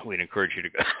 We'd encourage you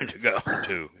to go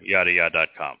to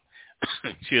YadaYah.com.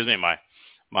 Excuse me,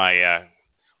 my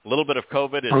little bit of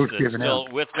COVID is still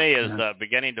with me, is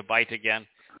beginning to bite again.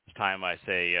 It's time I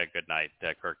say good night.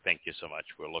 Kirk, thank you so much.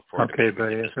 We'll look forward to Okay,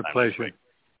 buddy. It's a pleasure.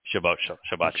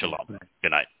 Shabbat shalom.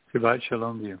 Good night. Shabbat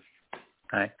shalom to you.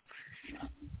 All right.